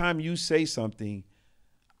 Every time you say something,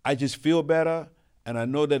 I just feel better, and I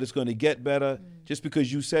know that it's going to get better just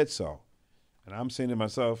because you said so. And I'm saying to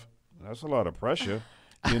myself, that's a lot of pressure.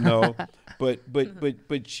 But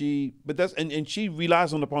she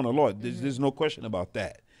relies upon the Lord. There's no question about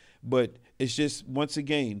that. But it's just, once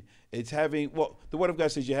again, it's having, the Word of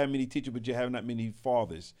God says you have many teachers, but you have not many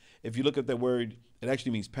fathers. If you look at that word, it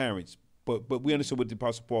actually means parents. But we understood what the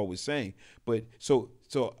Apostle Paul was saying. But so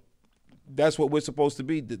that's what we're supposed to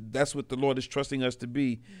be. That's what the Lord is trusting us to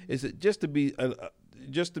be. Is it just to be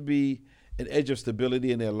an edge of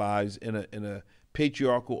stability in their lives in a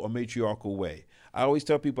patriarchal or matriarchal way. I always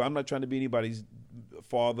tell people, I'm not trying to be anybody's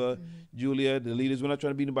father, Julia, the leaders. We're not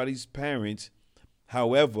trying to be anybody's parents.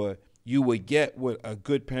 However, you will get what a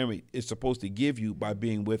good parent is supposed to give you by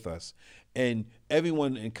being with us. And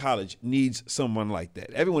everyone in college needs someone like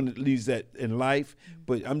that. Everyone needs that in life.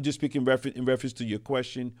 But I'm just speaking in reference to your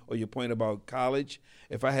question or your point about college.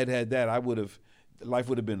 If I had that, life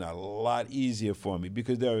would have been a lot easier for me,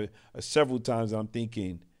 because there are several times I'm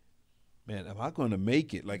thinking, man, am I going to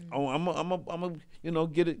make it? Like, I'm a,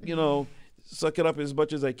 get it, suck it up as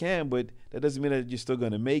much as I can, but that doesn't mean that you're still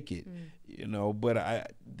going to make it,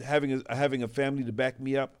 But having a family to back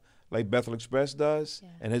me up, like Bethel Express does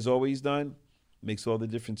and has always done, makes all the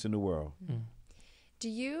difference in the world. Do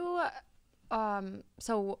you,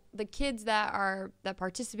 so the kids that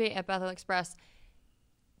participate at Bethel Express,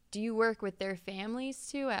 do you work with their families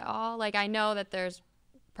too at all? Like, I know that there's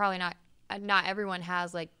probably not everyone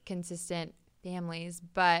has like consistent families,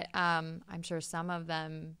 but I'm sure some of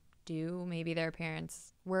them do. Maybe their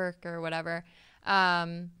parents work or whatever. So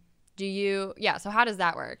how does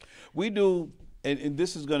that work? We do, and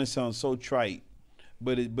this is going to sound so trite,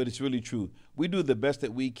 but it's really true. We do the best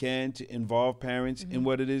that we can to involve parents in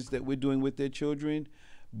what it is that we're doing with their children,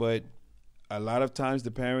 but a lot of times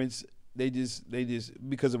the parents, they just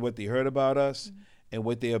because of what they heard about us and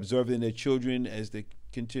what they observed in their children as they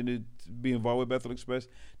continue to be involved with Bethel Express,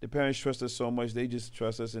 the parents trust us so much. They just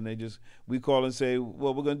trust us, and we call and say,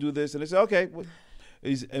 well, we're going to do this, and they say, okay.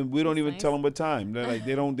 And we don't even tell them what time. They're like,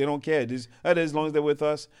 they don't care. As long as they're with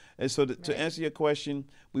us. And so to answer your question,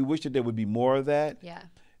 we wish that there would be more of that. Yeah.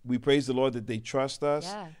 We praise the Lord that they trust us.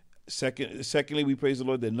 Yeah. Secondly, we praise the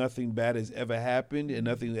Lord that nothing bad has ever happened and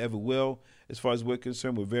nothing ever will. As far as we're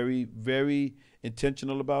concerned, we're very, very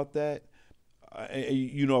intentional about that.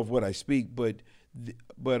 You know of what I speak, but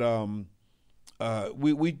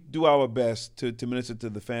we do our best to minister to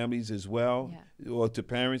the families as well, or to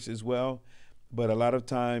parents as well. But a lot of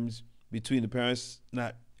times, between the parents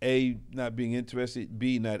not being interested,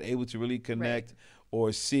 B, not able to really connect,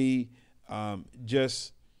 or C,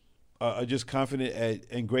 just confident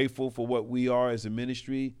and grateful for what we are as a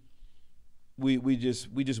ministry, we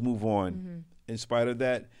just move on. In spite of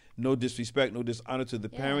that, no disrespect, no dishonor to the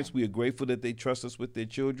parents. We are grateful that they trust us with their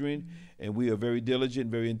children, and we are very diligent,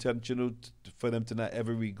 very intentional for them to not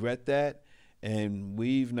ever regret that. And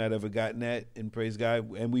we've not ever gotten that, and praise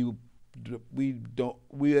God. And we don't,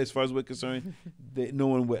 as far as we're concerned, that no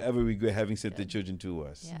one will ever regret having sent their children to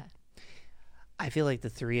us. Yeah. I feel like the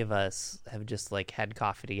three of us have just like had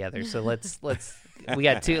coffee together. So let's we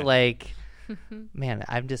got two, like, man,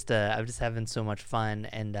 I'm just having so much fun,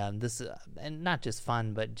 and this and not just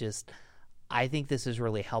fun, but just I think this is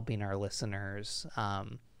really helping our listeners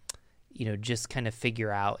just kind of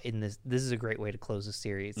figure out this is a great way to close the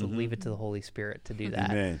series. So leave it to the Holy Spirit to do that.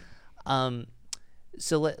 Amen.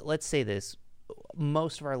 So let's say this.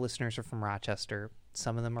 Most of our listeners are from Rochester.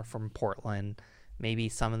 Some of them are from Portland. Maybe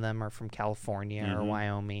some of them are from California or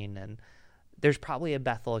Wyoming. And there's probably a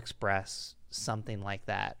Bethel Express, something like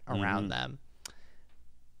that, around them.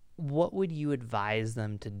 What would you advise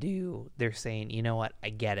them to do? They're saying, you know what,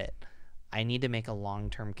 I get it. I need to make a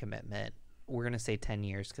long-term commitment. We're going to say 10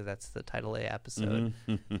 years because that's the title of the episode.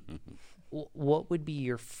 What would be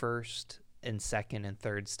your first and second and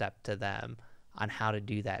third step to them on how to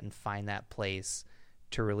do that and find that place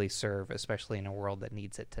to really serve, especially in a world that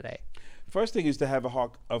needs it today? First thing is to have a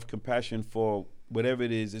heart of compassion for whatever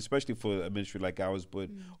it is, especially for a ministry like ours, but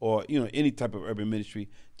or any type of urban ministry,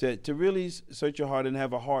 to really search your heart and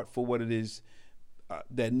have a heart for what it is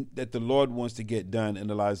that the Lord wants to get done in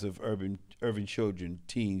the lives of urban children,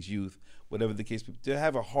 teens, youth, whatever the case. To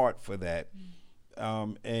have a heart for that,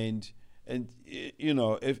 and And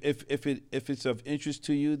if it's of interest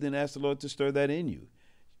to you, then ask the Lord to stir that in you.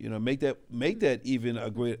 Make that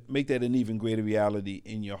an even greater reality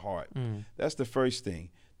in your heart. That's the first thing.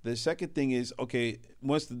 The second thing is, okay,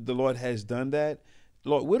 once the Lord has done that,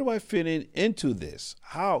 Lord, where do I fit into this?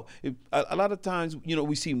 How? A lot of times,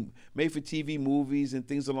 we see made-for-TV movies and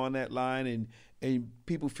things along that line, and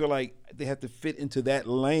people feel like they have to fit into that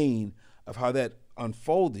lane of how that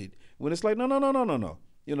unfolded. When it's like, no.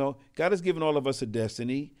 God has given all of us a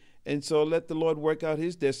destiny, and so let the Lord work out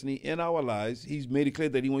his destiny in our lives. He's made it clear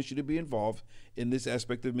that he wants you to be involved in this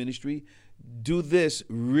aspect of ministry. Do this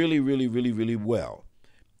really, really, really, really well.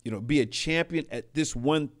 Be a champion at this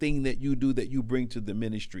one thing that you do, that you bring to the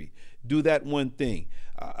ministry. Do that one thing.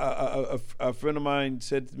 A friend of mine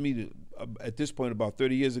said to me at this point about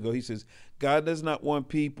 30 years ago, he says, God does not want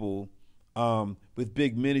people with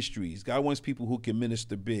big ministries. God wants people who can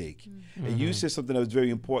minister big. Mm-hmm. And you said something that was very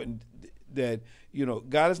important, that,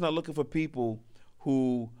 God is not looking for people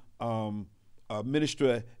who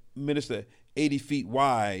minister 80 feet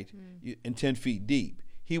wide and 10 feet deep.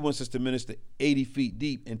 He wants us to minister 80 feet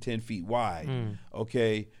deep and 10 feet wide.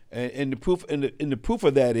 Okay, and the proof the proof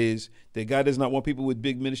of that is that God does not want people with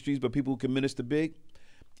big ministries, but people who can minister big.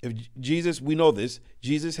 If Jesus, we know this.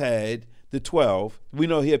 Jesus had the 12. We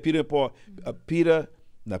know he had Peter and Paul.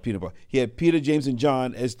 He had Peter, James, and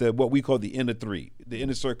John as what we call the inner three, the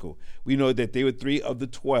inner circle. We know that they were 3 of the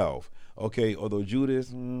 12. Okay, although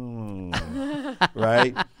Judas,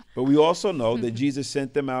 right? But we also know that Jesus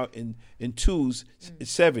sent them out in twos,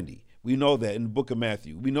 70. We know that in the book of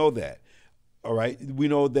Matthew. We know that. All right. We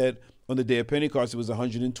know that on the day of Pentecost, it was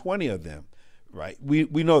 120 of them. Right. We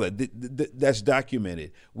know that. That's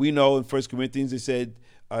documented. We know in 1 Corinthians it said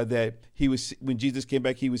that when Jesus came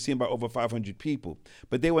back, he was seen by over 500 people.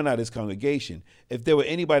 But they were not his congregation. If there were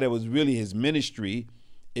anybody that was really his ministry,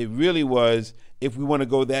 it really was, if we want to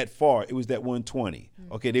go that far, it was that 120.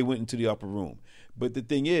 Okay, they went into the upper room. But the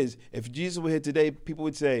thing is, if Jesus were here today, people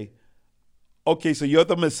would say, okay, so you're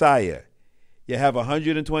the Messiah. You have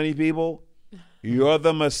 120 people. You're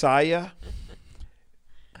the Messiah.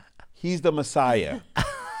 He's the Messiah.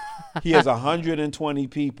 He has 120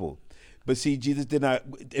 people. But see, Jesus did not,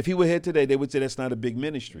 if he were here today, they would say that's not a big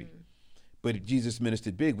ministry. But Jesus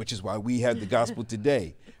ministered big, which is why we have the gospel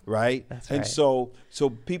today, right? That's and right. so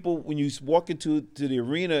people, when you walk into the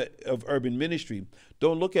arena of urban ministry,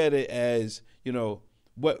 don't look at it as,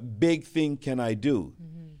 what big thing can I do?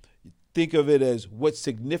 Think of it as, what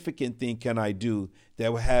significant thing can I do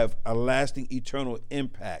that will have a lasting, eternal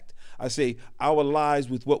impact? I say our lives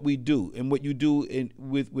with what we do, and what you do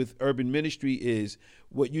with urban ministry is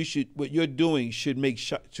what you're doing should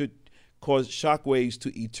cause shockwaves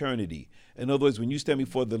to eternity. In other words, when you stand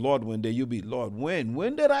before the Lord one day, you'll be, Lord,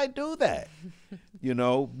 when did I do that?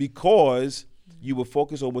 Because you were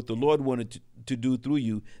focused on what the Lord wanted to do through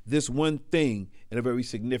you, this one thing in a very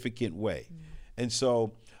significant way. And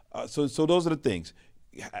so those are the things.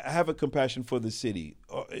 Have a compassion for the city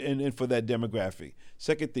and for that demographic.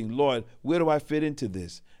 Second thing, Lord, where do I fit into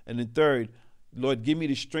this? And then third, Lord, give me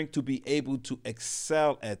the strength to be able to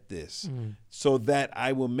excel at this so that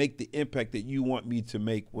I will make the impact that you want me to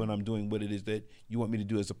make when I'm doing what it is that you want me to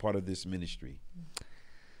do as a part of this ministry.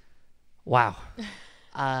 Wow.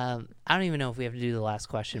 I don't even know if we have to do the last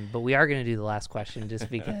question, but we are going to do the last question just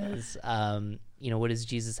because, what does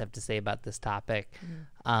Jesus have to say about this topic?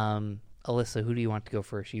 Alyssa, who do you want to go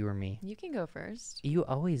first, you or me? You can go first. You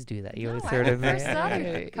always do that. You always I throw it went in first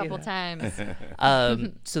a couple times.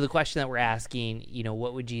 So the question that we're asking,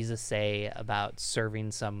 what would Jesus say about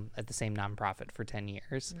serving at the same nonprofit for 10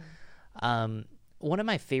 years? One of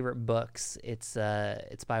my favorite books, it's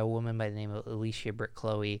by a woman by the name of Alicia Britt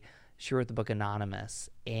Chloe. She wrote the book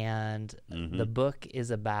Anonymous, and the book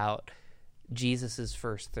is about Jesus's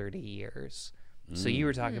first 30 years. So you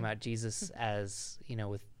were talking about Jesus as,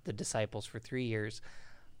 with the disciples for 3 years.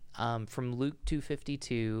 From Luke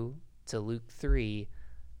 2:52 to Luke 3,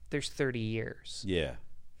 there's 30 years. Yeah.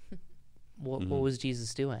 What was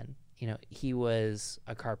Jesus doing? He was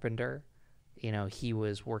a carpenter. He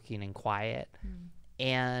was working in quiet.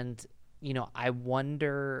 And, I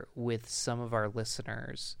wonder with some of our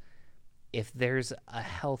listeners if there's a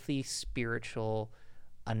healthy spiritual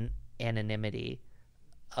anonymity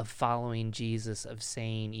of following Jesus, of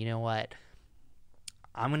saying, you know what,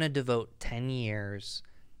 I'm going to devote 10 years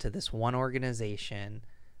to this one organization.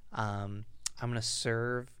 I'm going to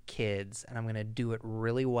serve kids, and I'm going to do it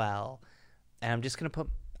really well. And I'm just going to put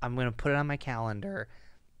it on my calendar,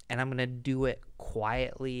 and I'm going to do it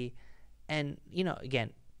quietly. And,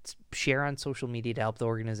 again, share on social media to help the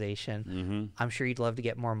organization. I'm sure you'd love to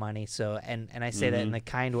get more money. So, and I say that in the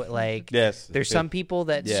kind way, like, Yes. there's some people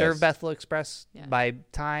that Yes. serve Bethel Express Yeah. by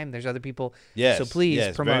time. There's other people. Yes. So please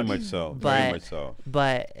yes, promote. very much so. Very much so.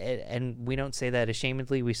 But, and we don't say that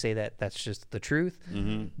ashamedly. We say that that's just the truth.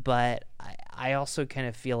 But I also kind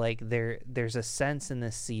of feel like there's a sense in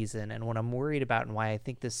this season, and what I'm worried about and why I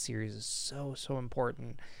think this series is so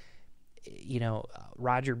important. You know,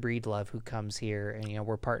 Roger Breedlove, who comes here, and, you know,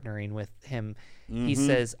 we're partnering with him. He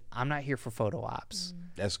says, I'm not here for photo ops.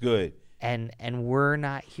 That's good. And we're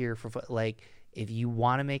not here for, like, if you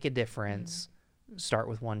want to make a difference, start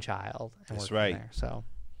with one child. And That's work right. From there. So,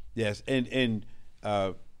 Yes, and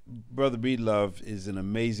Brother Breedlove is an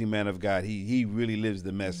amazing man of God. He really lives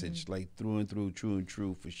the message, like through and through, true and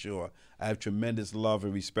true, for sure. I have tremendous love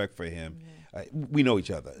and respect for him. We know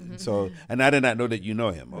each other, so, and I did not know that you know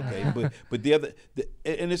him. Okay, but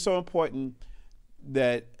and it's so important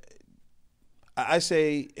that I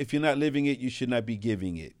say, if you're not living it, you should not be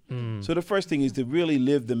giving it. So the first thing is to really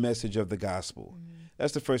live the message of the gospel.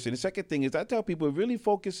 That's the first thing. The second thing is I tell people really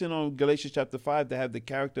focusing on Galatians chapter 5 to have the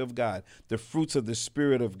character of God, the fruits of the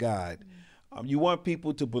Spirit of God. You want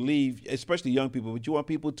people to believe, especially young people, but you want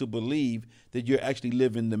people to believe that you're actually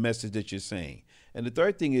living the message that you're saying. And the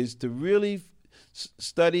third thing is to really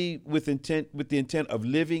study with the intent of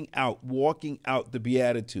living out, walking out the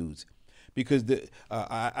Beatitudes. Because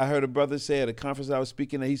I heard a brother say at a conference I was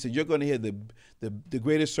speaking at, he said, you're going to hear the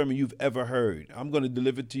greatest sermon you've ever heard. I'm going to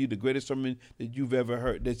deliver to you the greatest sermon that you've ever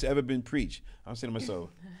heard, that's ever been preached. I'm saying to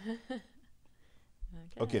myself,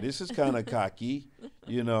 okay, this is kind of cocky,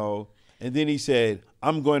 you know. And then he said,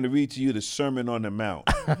 I'm going to read to you the Sermon on the Mount.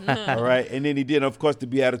 All right. And then he did. Of course, the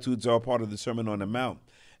Beatitudes are part of the Sermon on the Mount.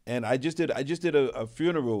 And I just did a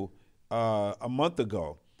funeral a month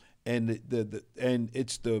ago. And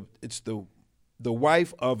it's the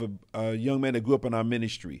wife of a young man that grew up in our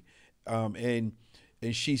ministry, and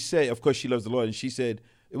she said, of course, she loves the Lord, and she said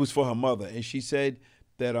it was for her mother, and she said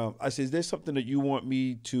that I said, is there something that you want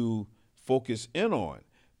me to focus in on?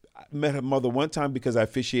 I met her mother one time because I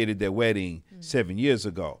officiated their wedding 7 years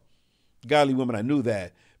ago. Godly woman, I knew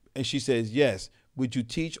that, and she says, yes. Would you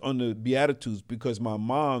teach on the Beatitudes, because my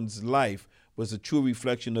mom's life was a true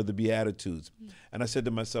reflection of the Beatitudes. And I said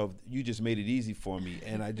to myself, you just made it easy for me.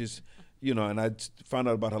 And I just, you know, and I found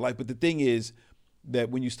out about her life. But the thing is that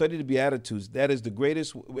when you study the Beatitudes, that is the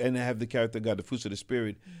greatest, and have the character of God, the fruits of the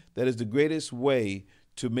Spirit, that is the greatest way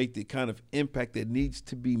to make the kind of impact that needs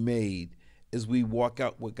to be made as we walk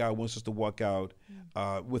out what God wants us to walk out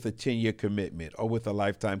with a 10-year commitment or with a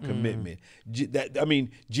lifetime commitment.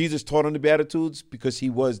 Jesus taught on the Beatitudes because he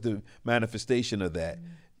was the manifestation of that.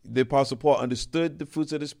 The Apostle Paul understood the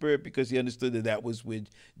fruits of the Spirit because he understood that was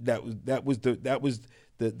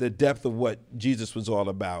the depth of what Jesus was all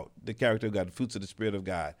about, the character of God, the fruits of the Spirit of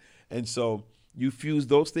God. And so you fuse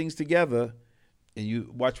those things together and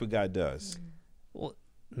you watch what God does. Well,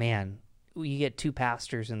 man, you get two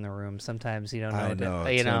pastors in the room. Sometimes you don't know. I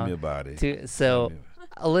know. Tell me about it.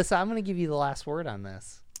 Alyssa, I'm going to give you the last word on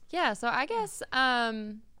this. Yeah, so I guess,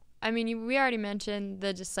 we already mentioned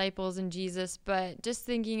the disciples and Jesus, but just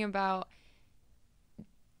thinking about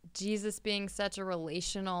Jesus being such a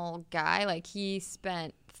relational guy, like he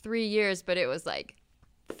spent 3 years, but it was like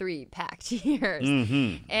 3 packed years.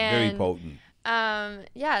 Mm-hmm. And, very potent.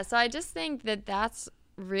 So I just think that that's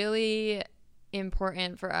really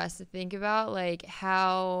important for us to think about, like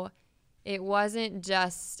how it wasn't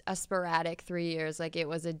just a sporadic 3 years, like it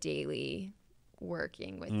was a daily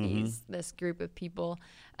working with this group of people.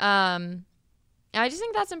 I just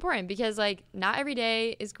think that's important because like not every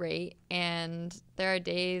day is great, and there are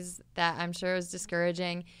days that I'm sure is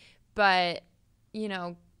discouraging, but you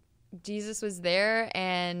know, Jesus was there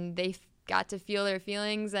and they got to feel their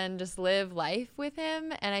feelings and just live life with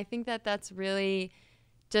him. And I think that that's really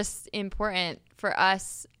just important for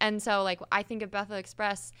us. And so like I think of Bethel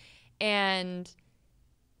Express, and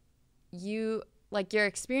you're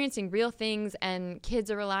experiencing real things, and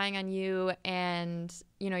kids are relying on you, and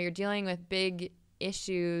you know, you're dealing with big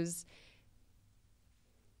issues.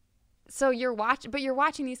 So you're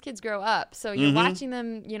watching these kids grow up. So you're watching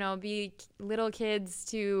them, you know, be little kids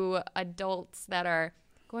to adults that are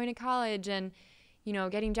going to college and, you know,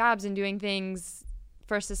 getting jobs and doing things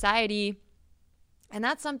for society. And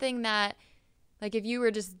that's something that, like, if you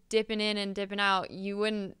were just dipping in and dipping out, you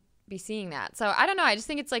wouldn't be seeing that. So I don't know. I just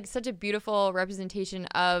think it's like such a beautiful representation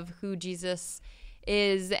of who Jesus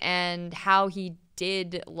is and how he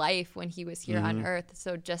did life when he was here on earth.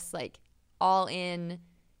 So just like all in,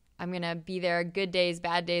 I'm going to be there, good days,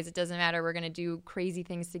 bad days, it doesn't matter. We're going to do crazy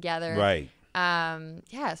things together. Right.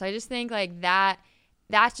 So I just think like that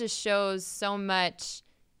that just shows so much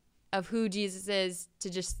of who Jesus is to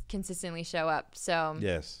just consistently show up. So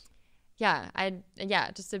Yes.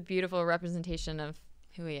 just a beautiful representation of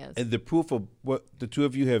who he is. And the proof of what the two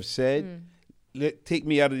of you have said, take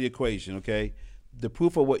me out of the equation, okay? The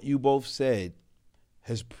proof of what you both said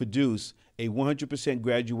has produced a 100%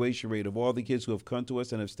 graduation rate of all the kids who have come to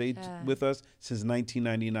us and have stayed with us since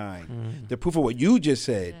 1999. The proof of what you just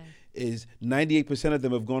said is 98% of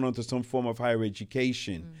them have gone on to some form of higher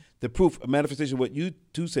education. The proof, a manifestation of what you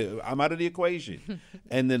two said, I'm out of the equation.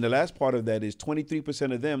 And then the last part of that is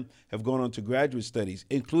 23% of them have gone on to graduate studies,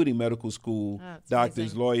 including medical school,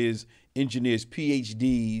 doctors, amazing. lawyers, engineers,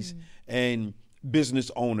 PhDs, and business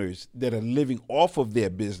owners that are living off of their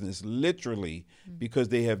business, literally, because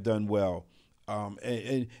they have done well.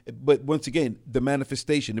 But once again, the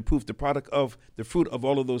manifestation, the proof, the product of the fruit of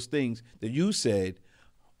all of those things that you said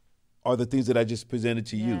are the things that I just presented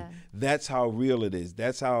to you. That's how real it is.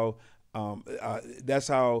 That's how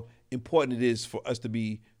important it is for us to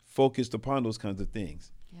be focused upon those kinds of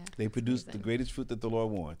things. Yeah, they produce the greatest fruit that the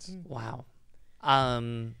Lord wants. Wow.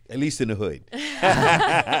 At least in the hood.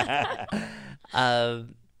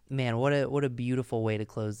 Man, what a beautiful way to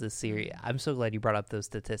close this series. I'm so glad you brought up those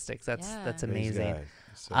statistics. That's amazing.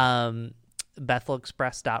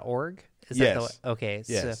 BethelExpress.org. Is Yes. that okay?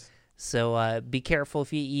 Yes. So be careful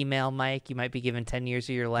if you email Mike. You might be given 10 years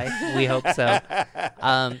of your life. We hope so.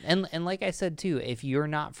 And like I said, too, if you're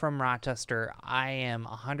not from Rochester, I am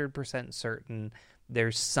 100% certain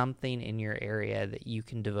there's something in your area that you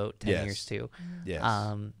can devote 10 years to. Yes.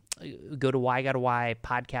 Go to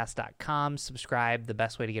whygotawhypodcast.com, subscribe, the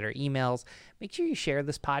best way to get our emails. Make sure you share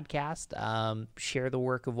this podcast, share the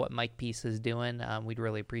work of what Mike Peace is doing. We'd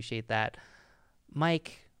really appreciate that.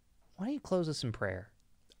 Mike, why don't you close us in prayer?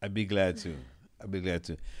 I'd be glad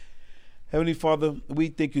to. Heavenly Father, we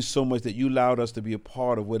thank you so much that you allowed us to be a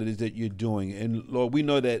part of what it is that you're doing. And Lord, we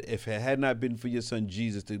know that if it had not been for your son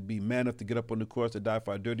Jesus to be man enough to get up on the cross to die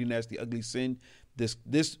for our dirty, nasty, ugly sin, this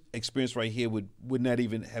experience right here would not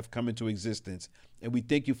even have come into existence. And we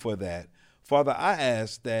thank you for that. Father, I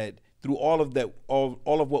ask that through all of that, all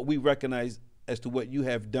of what we recognize as to what you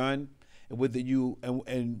have done, and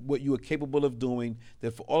what you are capable of doing,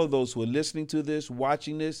 that for all of those who are listening to this,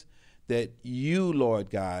 watching this, that you, Lord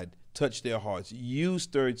God, touched their hearts. You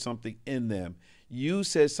stirred something in them. You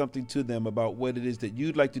said something to them about what it is that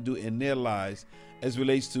you'd like to do in their lives as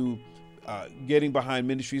relates to getting behind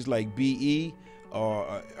ministries like BE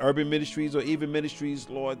or urban ministries or even ministries,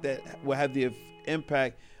 Lord, that will have the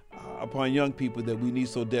impact upon young people that we need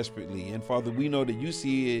so desperately. And Father, we know that you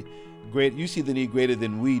see it great. You see the need greater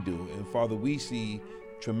than we do. And Father, we see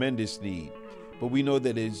tremendous need. But we know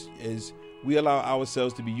that as we allow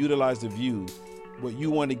ourselves to be utilized of you, what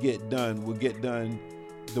you want to get done will get done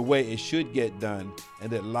the way it should get done, and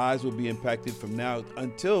that lives will be impacted from now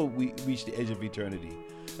until we reach the edge of eternity.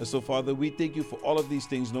 And so, Father, we thank you for all of these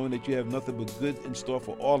things, knowing that you have nothing but good in store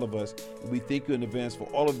for all of us. And we thank you in advance for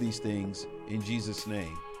all of these things. In Jesus'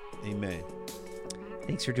 name, amen.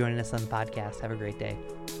 Thanks for joining us on the podcast. Have a great day.